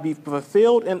law might be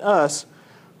fulfilled in us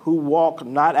who walk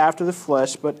not after the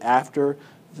flesh, but after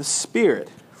the Spirit.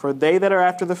 For they that are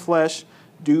after the flesh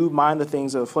do mind the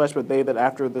things of the flesh, but they that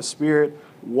after the Spirit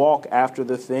walk after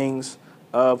the things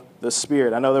of the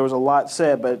Spirit. I know there was a lot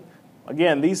said, but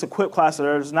again, these equip classes,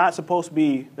 there's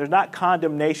not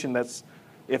condemnation. That's,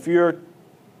 if you're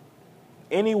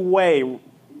any way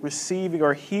receiving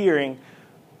or hearing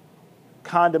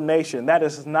condemnation, that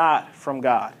is not from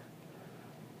God.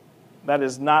 That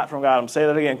is not from God. I'm saying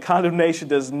that again. Condemnation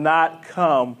does not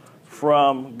come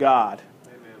from God.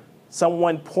 Amen.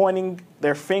 Someone pointing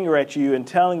their finger at you and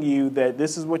telling you that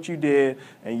this is what you did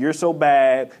and you're so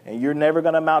bad and you're never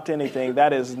going to amount to anything,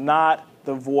 that is not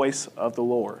the voice of the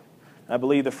Lord. I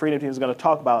believe the Freedom Team is going to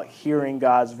talk about hearing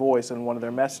God's voice in one of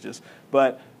their messages.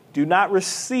 But do not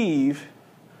receive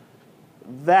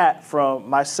that from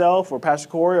myself or Pastor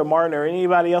Corey or Martin or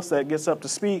anybody else that gets up to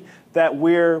speak, that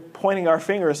we're pointing our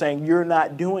finger saying you're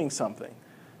not doing something.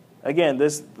 Again,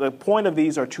 the point of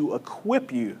these are to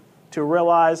equip you to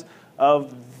realize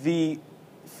of the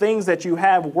things that you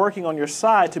have working on your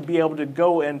side to be able to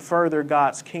go and further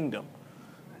God's kingdom.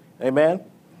 Amen?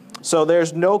 So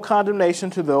there's no condemnation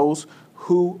to those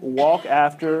who walk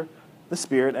after the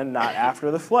Spirit and not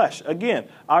after the flesh. Again,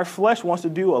 our flesh wants to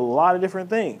do a lot of different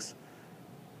things.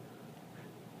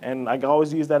 And I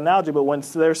always use that analogy, but when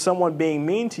there's someone being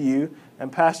mean to you,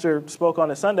 and Pastor spoke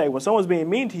on it Sunday, when someone's being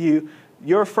mean to you,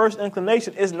 your first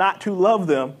inclination is not to love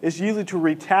them. It's usually to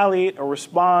retaliate or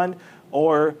respond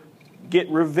or get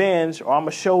revenge, or I'm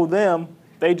going to show them.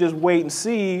 They just wait and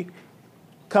see,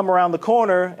 come around the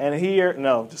corner and hear.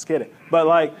 No, just kidding.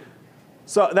 But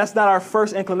so that's not our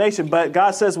first inclination. But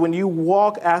God says when you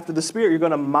walk after the Spirit, you're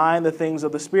going to mind the things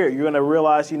of the Spirit. You're going to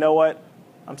realize, you know what?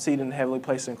 I'm seated in heavenly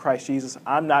places in Christ Jesus.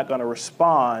 I'm not going to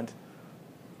respond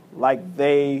like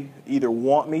they either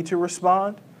want me to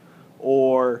respond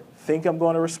or think I'm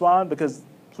going to respond, because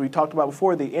as we talked about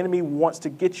before, the enemy wants to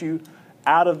get you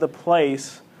out of the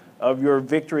place of your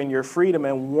victory and your freedom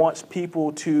and wants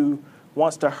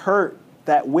to hurt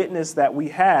that witness that we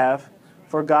have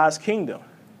for God's kingdom.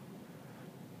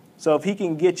 So if he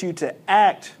can get you to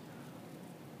act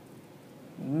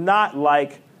not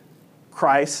like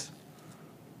Christ,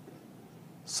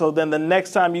 so then the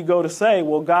next time you go to say,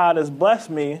 well, God has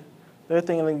blessed me, they're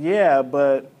thinking, yeah,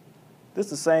 but this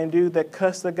is the same dude that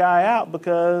cussed the guy out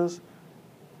because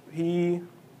he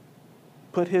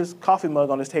put his coffee mug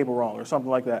on his table wrong or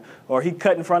something like that. Or he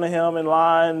cut in front of him in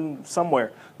line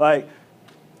somewhere.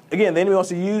 Again, the enemy wants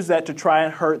to use that to try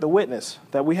and hurt the witness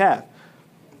that we have.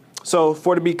 So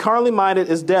for to be carnally minded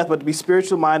is death, but to be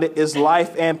spiritually minded is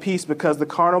life and peace, because the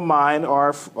carnal mind,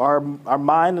 our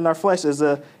mind and our flesh, is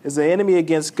an enemy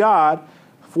against God,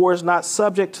 for it's not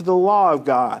subject to the law of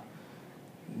God.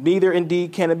 Neither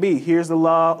indeed can it be. Here's the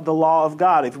law of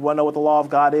God. If you want to know what the law of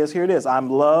God is, here it is. I'm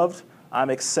loved, I'm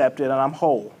accepted, and I'm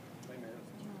whole. Amen.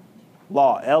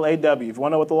 Law, L-A-W. If you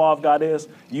want to know what the law of God is,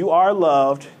 you are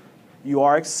loved, you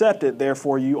are accepted,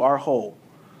 therefore you are whole.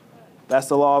 That's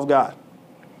the law of God.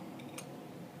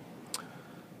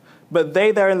 But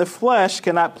they that are in the flesh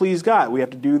cannot please God. We have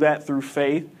to do that through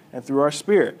faith and through our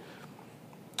spirit.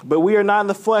 But we are not in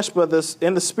the flesh, but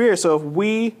in the spirit. So if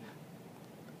we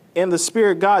in the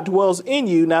Spirit, God dwells in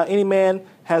you. Now any man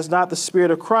has not the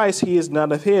Spirit of Christ, he is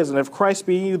none of his. And if Christ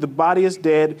be in you, the body is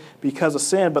dead because of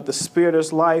sin, but the Spirit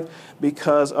is life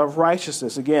because of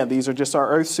righteousness. Again, these are just our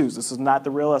earth suits. This is not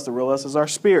the real us. The real us is our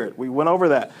spirit. We went over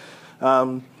that.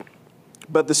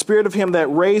 But the Spirit of him that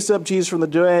raised up Jesus from the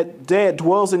dead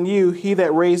dwells in you. He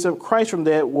that raised up Christ from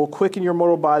the dead will quicken your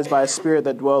mortal bodies by a Spirit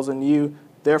that dwells in you.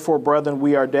 Therefore, brethren,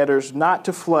 we are debtors not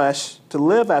to flesh, to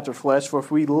live after flesh. For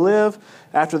if we live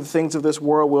after the things of this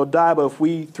world, we'll die. But if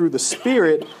we, through the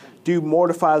Spirit, do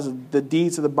mortify the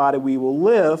deeds of the body, we will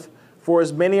live. For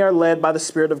as many are led by the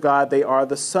Spirit of God, they are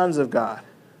the sons of God.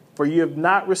 For you have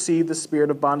not received the spirit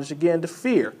of bondage again to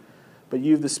fear, but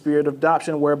you have the Spirit of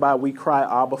adoption, whereby we cry,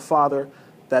 Abba, Father,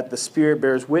 that the Spirit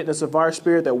bears witness of our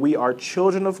spirit that we are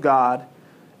children of God.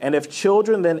 And if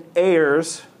children, then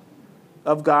heirs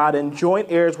of God and joint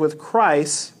heirs with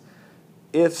Christ,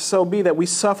 if so be that we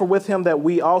suffer with him, that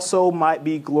we also might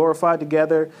be glorified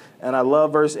together. And I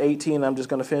love verse 18. I'm just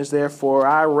going to finish there. For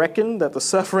I reckon that the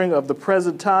suffering of the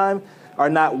present time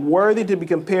are not worthy to be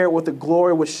compared with the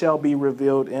glory which shall be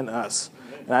revealed in us.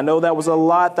 And I know that was a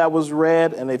lot that was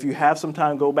read. And if you have some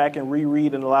time, go back and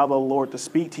reread and allow the Lord to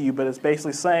speak to you. But it's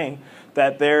basically saying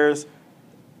that there's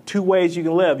two ways you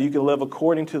can live. You can live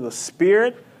according to the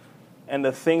Spirit and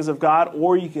the things of God,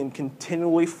 or you can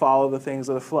continually follow the things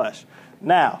of the flesh.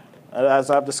 Now, as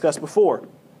I've discussed before,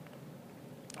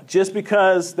 just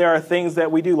because there are things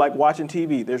that we do, like watching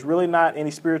TV, there's really not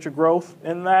any spiritual growth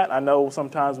in that. I know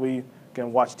sometimes we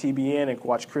can watch TBN and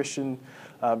watch Christian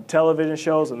television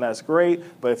shows, and that's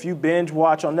great. But if you binge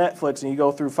watch on Netflix and you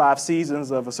go through 5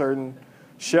 seasons of a certain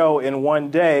show in one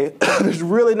day, there's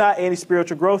really not any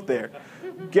spiritual growth there.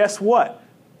 Guess what?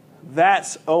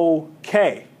 That's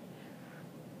okay.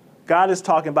 God is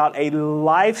talking about a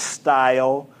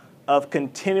lifestyle of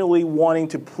continually wanting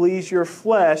to please your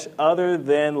flesh other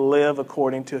than live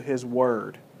according to his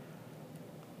word.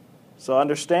 So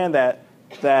understand that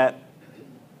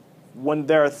when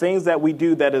there are things that we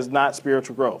do that is not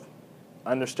spiritual growth,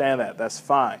 understand that. That's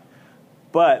fine.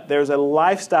 But there's a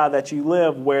lifestyle that you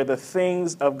live where the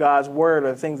things of God's word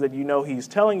or the things that you know he's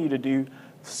telling you to do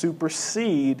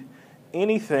supersede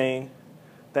anything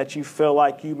that you feel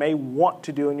like you may want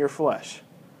to do in your flesh.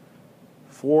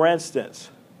 For instance,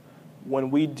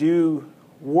 when we do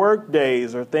work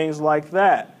days or things like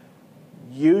that,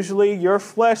 usually your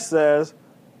flesh says,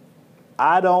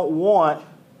 I don't want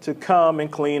to come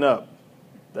and clean up.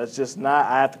 That's just not,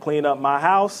 I have to clean up my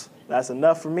house. That's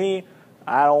enough for me.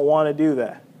 I don't want to do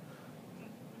that.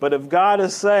 But if God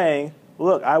is saying,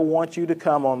 look, I want you to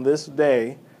come on this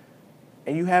day,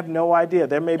 and you have no idea.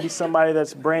 There may be somebody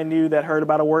that's brand new that heard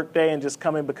about a work day and just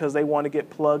coming because they want to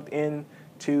get plugged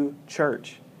into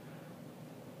church.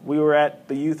 We were at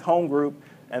the youth home group,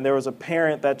 and there was a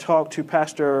parent that talked to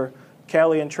Pastor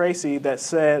Kelly and Tracy that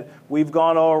said, we've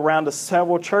gone all around to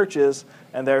several churches,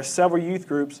 and there are several youth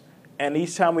groups, and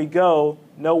each time we go,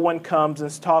 no one comes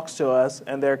and talks to us,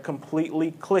 and they're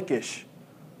completely cliquish.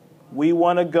 We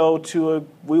want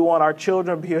our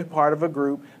children to be a part of a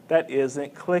group that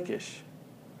isn't cliquish.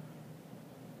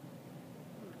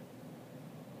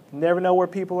 Never know where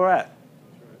people are at.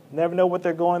 Never know what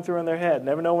they're going through in their head.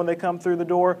 Never know when they come through the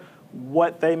door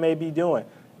what they may be doing.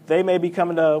 They may be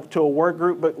coming to a work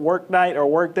group, but work night or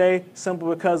work day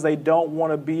simply because they don't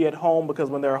want to be at home, because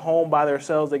when they're home by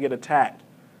themselves, they get attacked.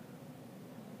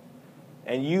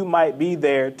 And you might be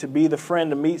there to be the friend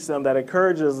to meet them that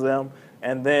encourages them,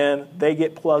 and then they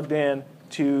get plugged in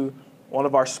to one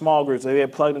of our small groups. They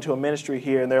get plugged into a ministry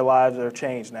here, and their lives are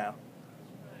changed now.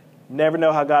 Never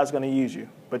know how God's going to use you,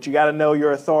 but you got to know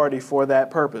your authority for that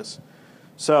purpose.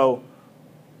 So,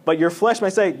 but your flesh may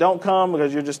say, don't come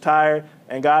because you're just tired.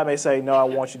 And God may say, no, I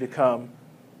want you to come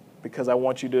because I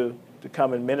want you to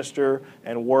come and minister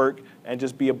and work and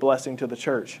just be a blessing to the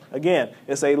church. Again,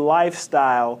 it's a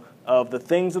lifestyle of the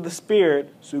things of the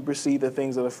Spirit supersede the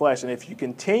things of the flesh. And if you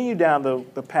continue down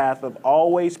the path of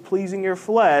always pleasing your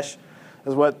flesh,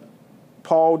 is what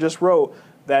Paul just wrote,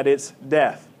 that it's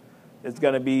death. It's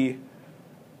going to be,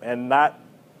 and not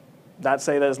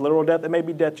say that it's literal death. It may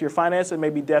be death to your finances. It may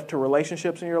be death to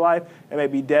relationships in your life. It may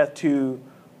be death to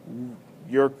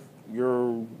your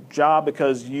job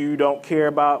because you don't care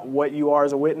about what you are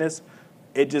as a witness.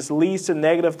 It just leads to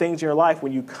negative things in your life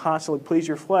when you constantly please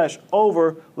your flesh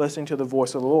over listening to the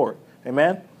voice of the Lord.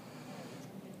 Amen?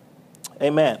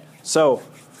 Amen. So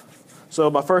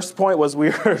my first point was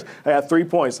I had 3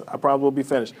 points. I probably will be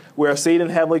finished. We are seated in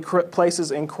heavenly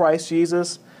places in Christ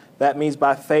Jesus. That means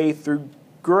by faith through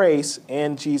grace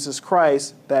in Jesus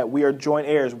Christ that we are joint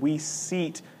heirs. We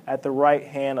seat at the right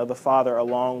hand of the Father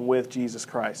along with Jesus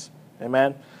Christ.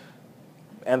 Amen?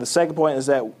 And the second point is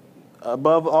that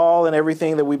above all and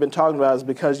everything that we've been talking about is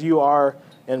because you are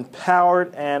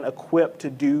empowered and equipped to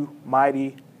do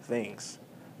mighty things,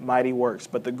 mighty works.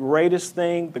 But the greatest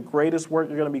thing, the greatest work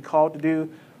you're going to be called to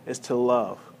do is to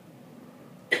love.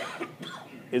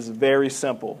 It's very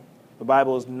simple. The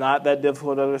Bible is not that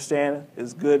difficult to understand.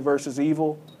 It's good versus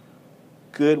evil.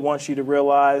 Good wants you to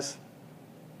realize,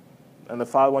 and the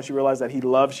Father wants you to realize that he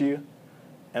loves you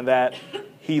and that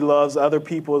he loves other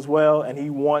people as well, and he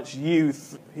wants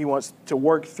to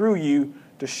work through you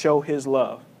to show his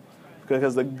love.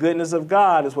 Because the goodness of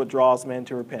God is what draws men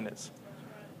to repentance.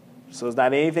 So it's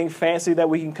not anything fancy that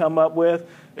we can come up with.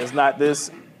 It's not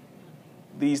these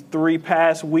 3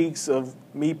 past weeks of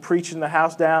me preaching the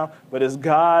house down, but it's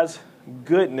God's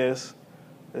goodness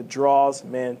that draws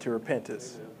men to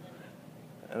repentance.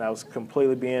 And I was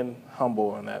completely being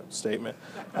humble in that statement.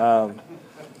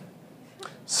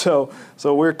 So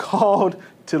we're called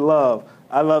to love.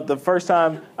 I love the first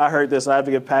time I heard this, and I have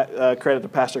to give credit to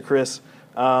Pastor Chris,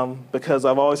 because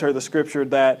I've always heard the scripture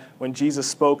that when Jesus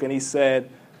spoke and he said,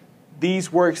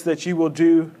 these works that you will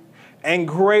do and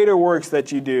greater works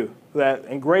that you do,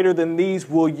 and greater than these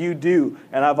will you do.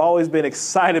 And I've always been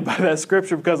excited by that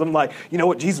scripture because I'm like, you know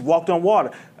what? Jesus walked on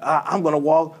water. I'm going to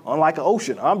walk on like an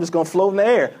ocean. I'm just going to float in the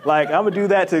air. Like, I'm going to do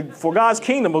that for God's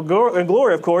kingdom and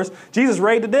glory, of course. Jesus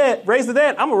raised the dead. I'm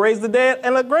going to raise the dead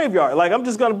in a graveyard. Like, I'm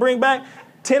just going to bring back.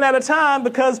 10 at a time,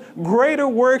 because greater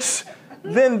works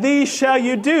than these shall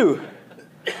you do.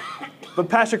 But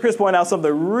Pastor Chris pointed out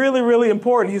something really, really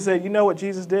important. He said, you know what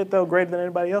Jesus did, though, greater than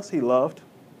anybody else? He loved.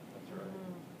 That's right.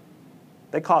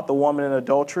 They caught the woman in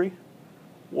adultery.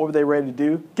 What were they ready to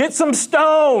do? Get some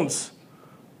stones.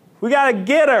 We got to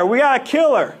get her. We got to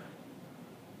kill her.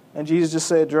 And Jesus just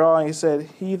said, draw, and he said,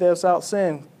 he that's without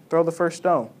sin, throw the first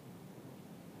stone.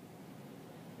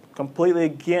 Completely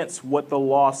against what the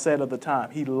law said at the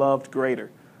time. He loved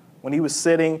greater. When he was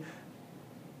sitting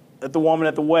at the woman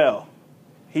at the well,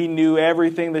 he knew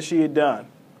everything that she had done.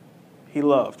 He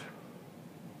loved.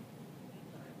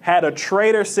 Had a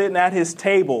traitor sitting at his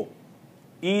table,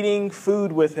 eating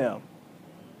food with him.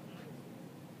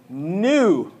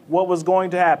 Knew what was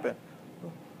going to happen.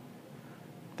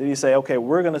 Did he say, okay,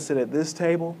 we're going to sit at this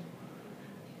table.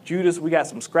 Judas, we got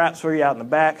some scraps for you out in the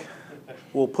back.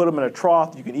 We'll put them in a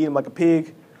trough. You can eat them like a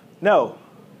pig. No.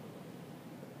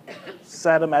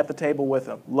 Sat him at the table with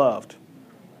him. Loved.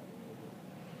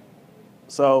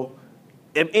 So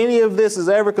if any of this is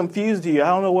ever confused to you, I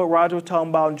don't know what Roger was talking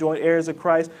about in joint heirs of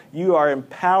Christ. You are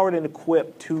empowered and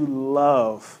equipped to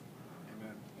love.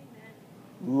 Amen.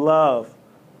 Love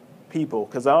people.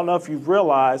 Because I don't know if you've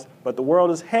realized, but the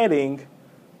world is heading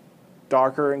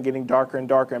darker and getting darker and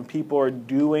darker, and people are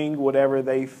doing whatever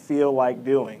they feel like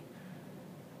doing.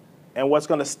 And what's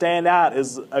going to stand out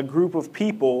is a group of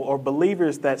people or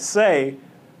believers that say,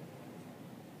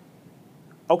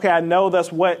 okay, I know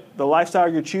that's what the lifestyle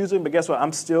you're choosing, but guess what?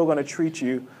 I'm still going to treat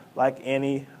you like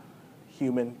any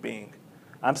human being.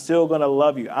 I'm still going to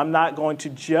love you. I'm not going to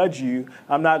judge you.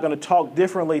 I'm not going to talk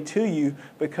differently to you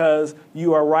because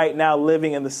you are right now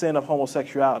living in the sin of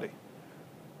homosexuality.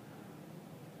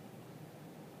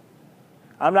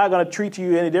 I'm not going to treat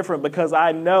you any different because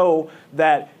I know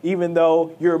that even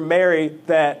though you're married,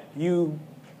 that you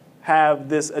have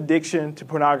this addiction to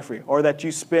pornography, or that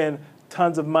you spend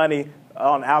tons of money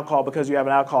on alcohol because you have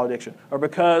an alcohol addiction, or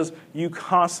because you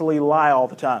constantly lie all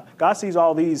the time. God sees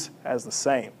all these as the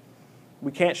same.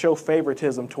 We can't show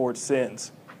favoritism towards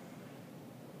sins.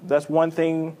 That's one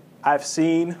thing I've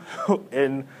seen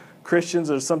in Christians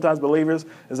or sometimes believers,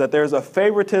 is that there's a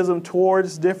favoritism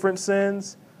towards different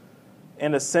sins,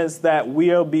 in a sense that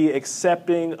we'll be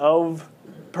accepting of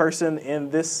person in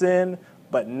this sin,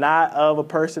 but not of a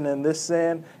person in this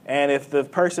sin. And if the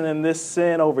person in this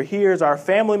sin over here is our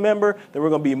family member, then we're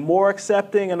going to be more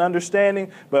accepting and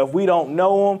understanding. But if we don't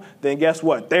know them, then guess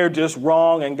what? They're just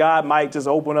wrong, and God might just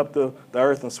open up the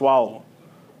earth and swallow them.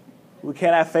 We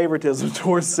can't have favoritism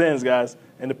towards sins, guys,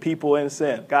 and the people in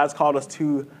sin. God's called us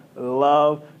to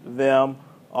love them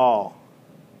all.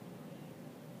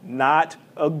 Not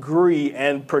agree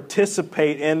and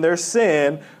participate in their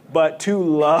sin, but to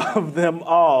love them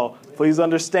all. Please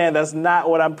understand, that's not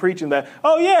what I'm preaching. That,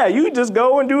 oh yeah, you just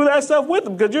go and do that stuff with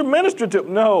them because you're ministering to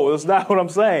them. No, that's not what I'm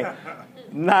saying.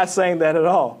 Not saying that at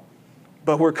all.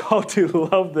 But we're called to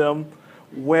love them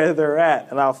where they're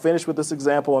at. And I'll finish with this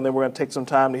example, and then we're going to take some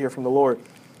time to hear from the Lord.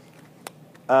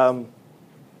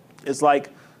 It's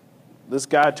like this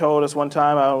guy told us one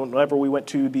time, whenever we went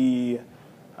to the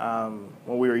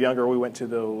when we were younger, we went to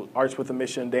the Arts with a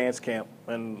Mission dance camp.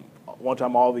 And one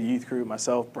time all the youth crew,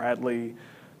 myself, Bradley,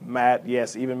 Matt,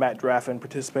 yes, even Matt Draffin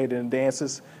participated in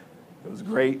dances. It was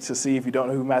great to see. If you don't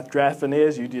know who Matt Draffin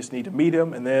is, you just need to meet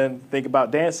him and then think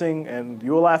about dancing, and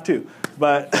you'll laugh too.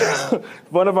 But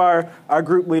one of our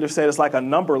group leaders said it's like a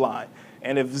number line.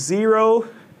 And if 0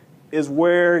 is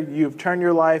where you've turned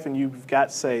your life and you've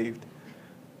got saved,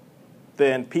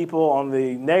 then people on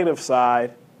the negative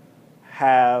side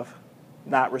have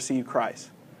not received Christ.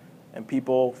 And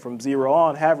people from 0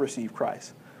 on have received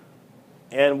Christ.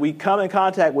 And we come in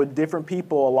contact with different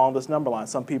people along this number line.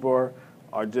 Some people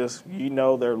are just,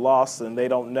 they're lost and they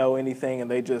don't know anything, and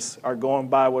they just are going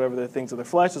by whatever the things of their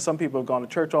flesh. And some people have gone to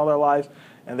church all their lives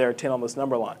and they're 10 on this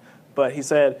number line. But he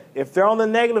said, if they're on the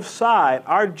negative side,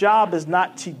 our job is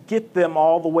not to get them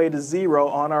all the way to 0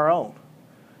 on our own.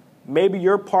 Maybe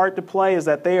your part to play is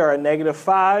that they are a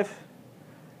 -5,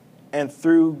 and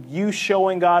through you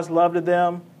showing God's love to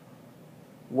them,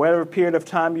 whatever period of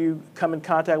time you come in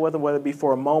contact with them, whether it be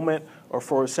for a moment or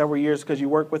for several years because you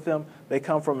work with them, they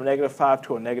come from a -5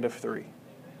 to a -3.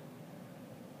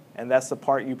 And that's the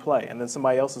part you play. And then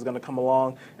somebody else is going to come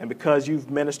along, and because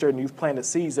you've ministered and you've planted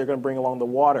seeds, they're going to bring along the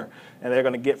water, and they're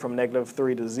going to get from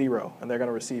 -3 to 0, and they're going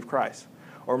to receive Christ.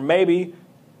 Or maybe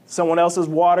someone else has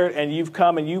watered, and you've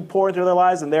come and you pour into their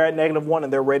lives, and they're at -1,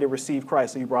 and they're ready to receive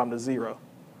Christ, so you brought them to 0.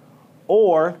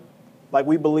 Or, like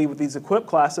we believe with these equip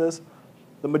classes,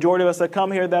 the majority of us that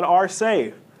come here that are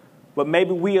saved. But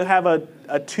maybe we have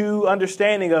a two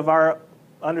understanding of our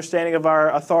understanding of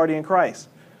our authority in Christ.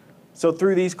 So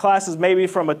through these classes, maybe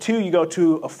from a 2, you go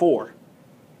to a 4.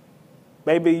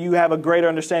 Maybe you have a greater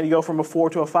understanding, you go from a 4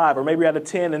 to a 5, or maybe you're at a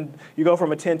 10 and you go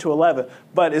from a 10 to 11.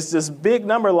 But it's this big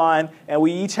number line, and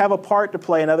we each have a part to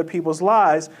play in other people's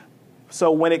lives.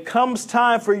 So when it comes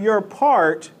time for your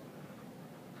part,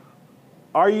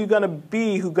 are you going to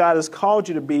be who God has called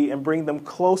you to be and bring them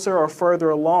closer or further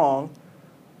along?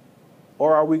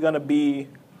 Or are we going to be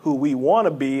who we want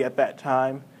to be at that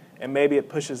time, and maybe it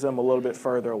pushes them a little bit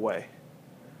further away?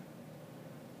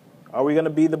 Are we going to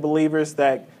be the believers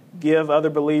that give other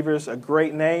believers a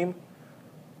great name?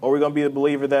 Or are we going to be the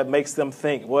believer that makes them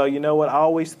think, well, you know what, I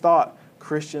always thought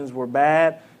Christians were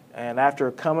bad, and after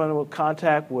coming into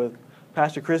contact with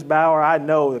Pastor Chris Bauer, I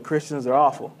know that Christians are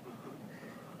awful.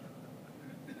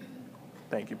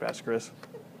 Thank you, Pastor Chris.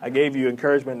 I gave you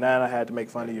encouragement, now I had to make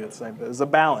fun of you at the same time. It's a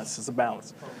balance. It's a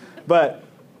balance. But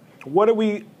what are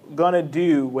we going to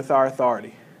do with our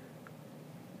authority?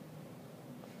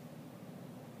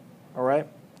 All right?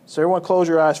 So everyone close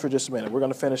your eyes for just a minute. We're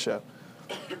going to finish up.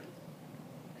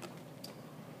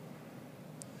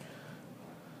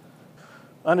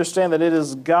 Understand that it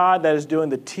is God that is doing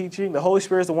the teaching. The Holy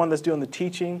Spirit is the one that's doing the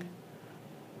teaching.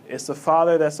 It's the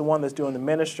Father that's the one that's doing the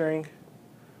ministering.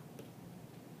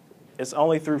 It's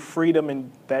only through freedom,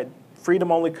 and that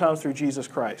freedom only comes through Jesus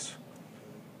Christ.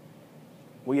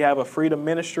 We have a freedom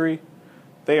ministry.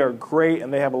 They are great,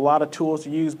 and they have a lot of tools to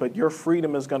use, but your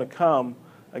freedom is going to come,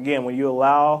 again, when you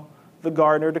allow the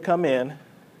gardener to come in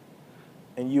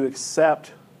and you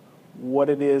accept what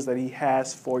it is that he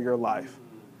has for your life.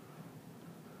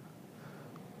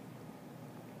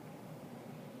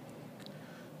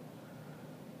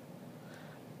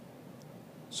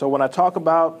 So when I talk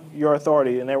about your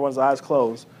authority and everyone's eyes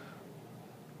closed,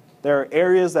 there are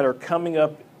areas that are coming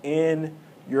up in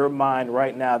your mind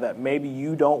right now that maybe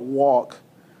you don't walk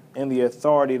in the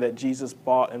authority that Jesus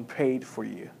bought and paid for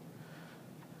you.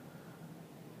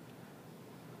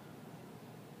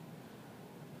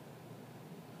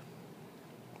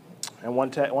 And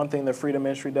one thing the Freedom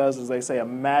Ministry does is they say,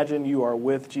 imagine you are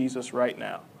with Jesus right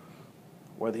now.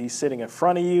 Whether he's sitting in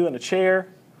front of you in a chair,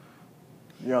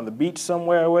 you're on the beach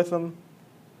somewhere with him,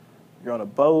 you're on a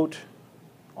boat,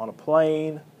 on a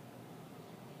plane,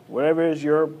 whatever is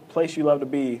your place you love to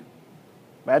be,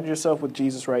 imagine yourself with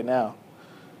Jesus right now.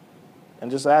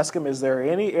 And just ask him, is there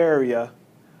any area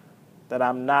that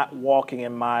I'm not walking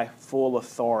in my full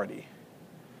authority?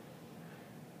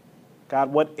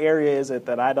 God, what area is it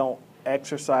that I don't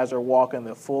exercise or walk in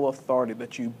the full authority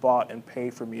that you bought and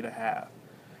paid for me to have?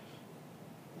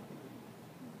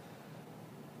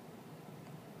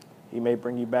 He may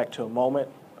bring you back to a moment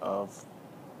of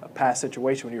a past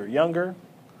situation when you were younger,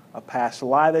 a past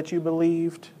lie that you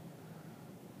believed,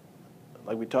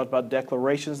 like we talked about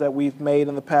declarations that we've made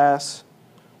in the past.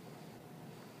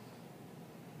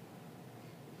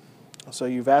 So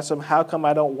you've asked him, how come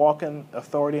I don't walk in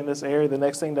authority in this area? The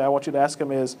next thing that I want you to ask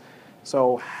him is,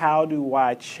 so how do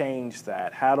I change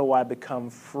that? How do I become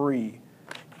free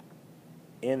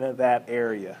in that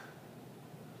area?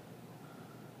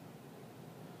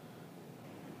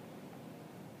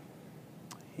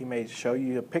 He may show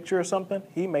you a picture of something.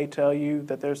 He may tell you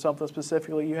that there's something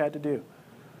specifically you had to do.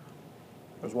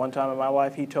 There was one time in my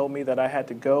life he told me that I had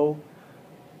to go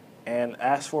and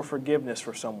ask for forgiveness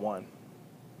for someone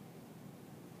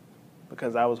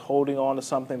because I was holding on to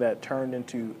something that turned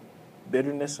into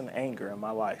bitterness and anger in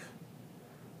my life.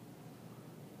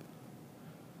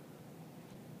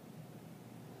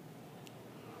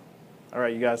 All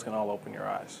right, you guys can all open your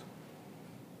eyes.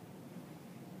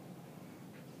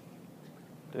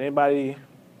 Did anybody,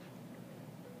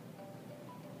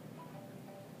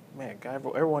 man, God,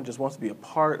 everyone just wants to be a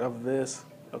part of this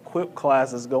equip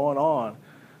class that's going on.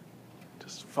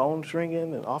 Just phones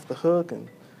ringing and off the hook, and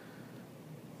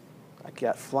I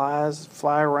got flies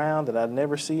fly around that I'd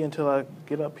never see until I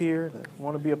get up here that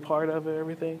want to be a part of it,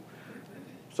 everything.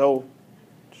 So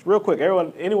just real quick,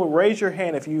 anyone raise your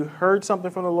hand if you heard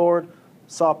something from the Lord,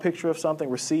 saw a picture of something,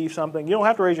 received something. You don't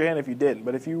have to raise your hand if you didn't,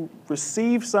 but if you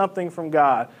received something from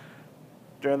God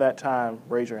during that time,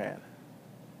 raise your hand.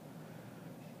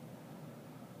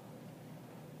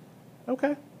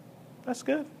 Okay, that's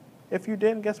good. If you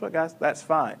didn't, guess what, guys? That's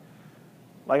fine.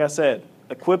 Like I said,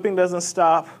 equipping doesn't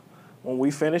stop when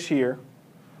we finish here.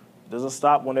 It doesn't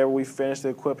stop whenever we finish the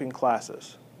equipping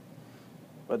classes.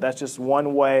 But that's just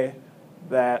one way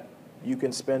that you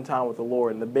can spend time with the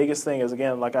Lord. And the biggest thing is,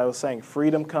 again, like I was saying,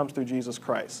 freedom comes through Jesus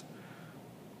Christ.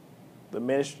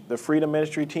 The Freedom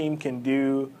Ministry team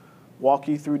can walk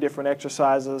you through different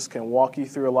exercises, can walk you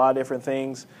through a lot of different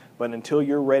things, but until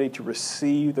you're ready to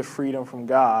receive the freedom from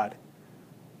God,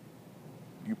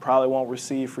 you probably won't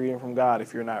receive freedom from God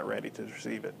if you're not ready to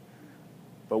receive it.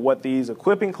 But what these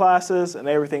equipping classes and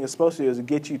everything is supposed to do is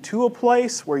get you to a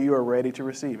place where you are ready to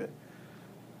receive it.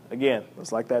 Again,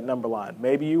 it's like that number line.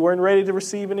 Maybe you weren't ready to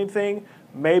receive anything.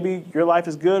 Maybe your life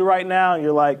is good right now and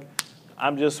you're like,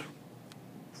 I'm just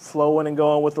flowing and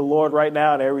going with the Lord right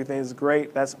now and everything is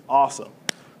great. That's awesome.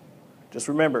 Just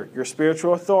remember, your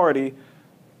spiritual authority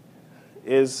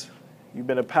is, you've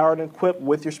been empowered and equipped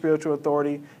with your spiritual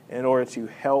authority in order to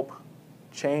help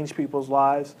change people's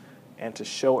lives and to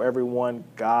show everyone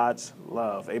God's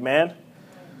love. Amen?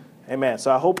 Amen.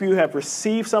 So I hope you have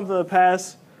received something in the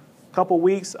past couple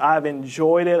weeks. I've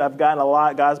enjoyed it. I've gotten a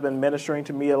lot. God's been ministering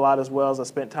to me a lot as well as I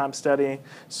spent time studying.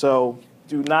 So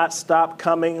do not stop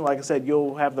coming. Like I said,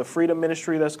 you'll have the Freedom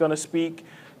Ministry that's going to speak.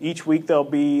 Each week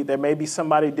there may be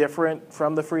somebody different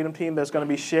from the Freedom Team that's going to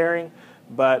be sharing,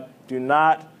 but do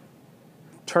not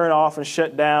turn off and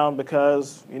shut down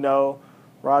because,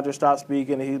 Roger stopped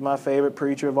speaking and he's my favorite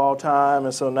preacher of all time,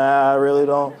 and so now I really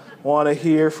don't want to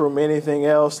hear from anything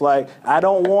else. I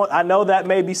know that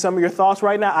may be some of your thoughts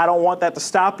right now. I don't want that to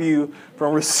stop you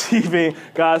from receiving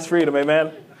God's freedom.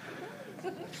 Amen.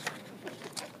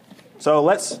 So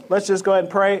let's just go ahead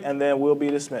and pray, and then we'll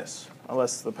be dismissed,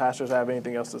 unless the pastors have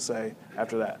anything else to say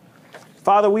after that.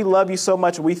 Father, we love you so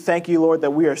much. We thank you, Lord,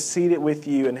 that we are seated with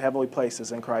you in heavenly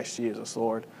places in Christ Jesus,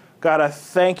 Lord. God, I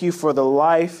thank you for the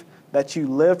life that you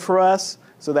lived for us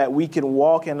so that we can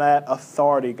walk in that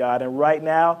authority, God. And right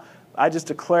now, I just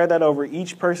declare that over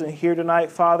each person here tonight,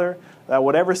 Father, that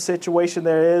whatever situation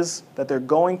there is that they're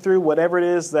going through, whatever it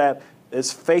is that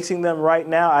is facing them right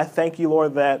now, I thank you,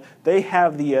 Lord, that they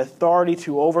have the authority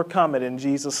to overcome it in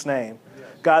Jesus' name. Yes.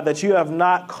 God, that you have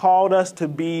not called us to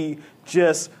be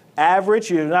just average.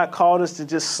 You have not called us to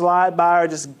just slide by or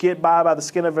just get by the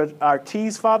skin of our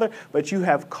teeth, Father, but you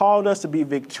have called us to be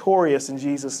victorious in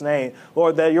Jesus' name.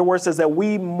 Lord, that your word says that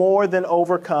we more than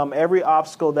overcome every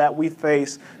obstacle that we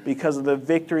face because of the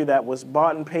victory that was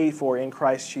bought and paid for in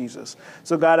Christ Jesus.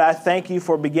 So, God, I thank you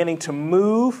for beginning to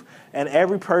move in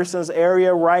every person's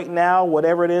area right now,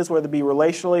 whatever it is, whether it be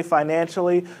relationally,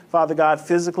 financially, Father God,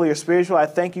 physically or spiritually. I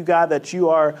thank you, God, that you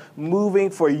are moving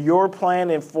for your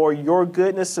plan and for your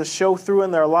goodness to show through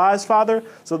in their lives, Father,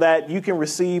 so that you can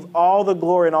receive all the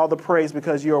glory and all the praise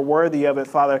because you are worthy of it,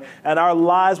 Father. And our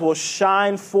lives will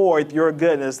shine forth your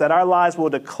goodness, that our lives will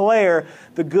declare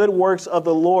the good works of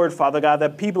the Lord, Father God,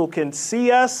 that people can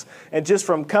see us and just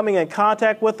from coming in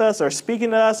contact with us or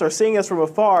speaking to us or seeing us from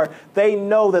afar, they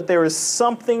know that there is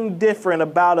something different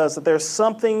about us, that there's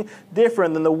something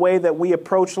different than the way that we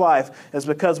approach life. It's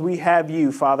because we have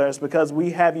you, Father. It's because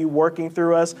we have you working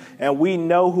through us, and we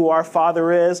know who our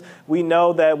Father is. We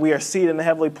know that we are seated in the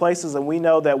heavenly places, and we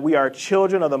know that we are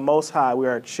children of the Most High. We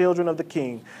are children of the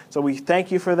King. So we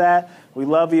thank you for that. We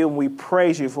love you and we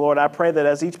praise you, Lord. I pray that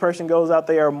as each person goes out,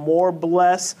 they are more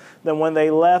blessed than when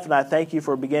they left. And I thank you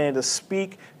for beginning to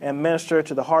speak and minister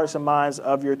to the hearts and minds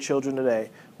of your children today.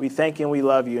 We thank you and we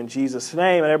love you in Jesus'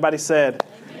 name. And everybody said,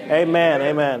 amen.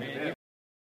 Amen. Amen.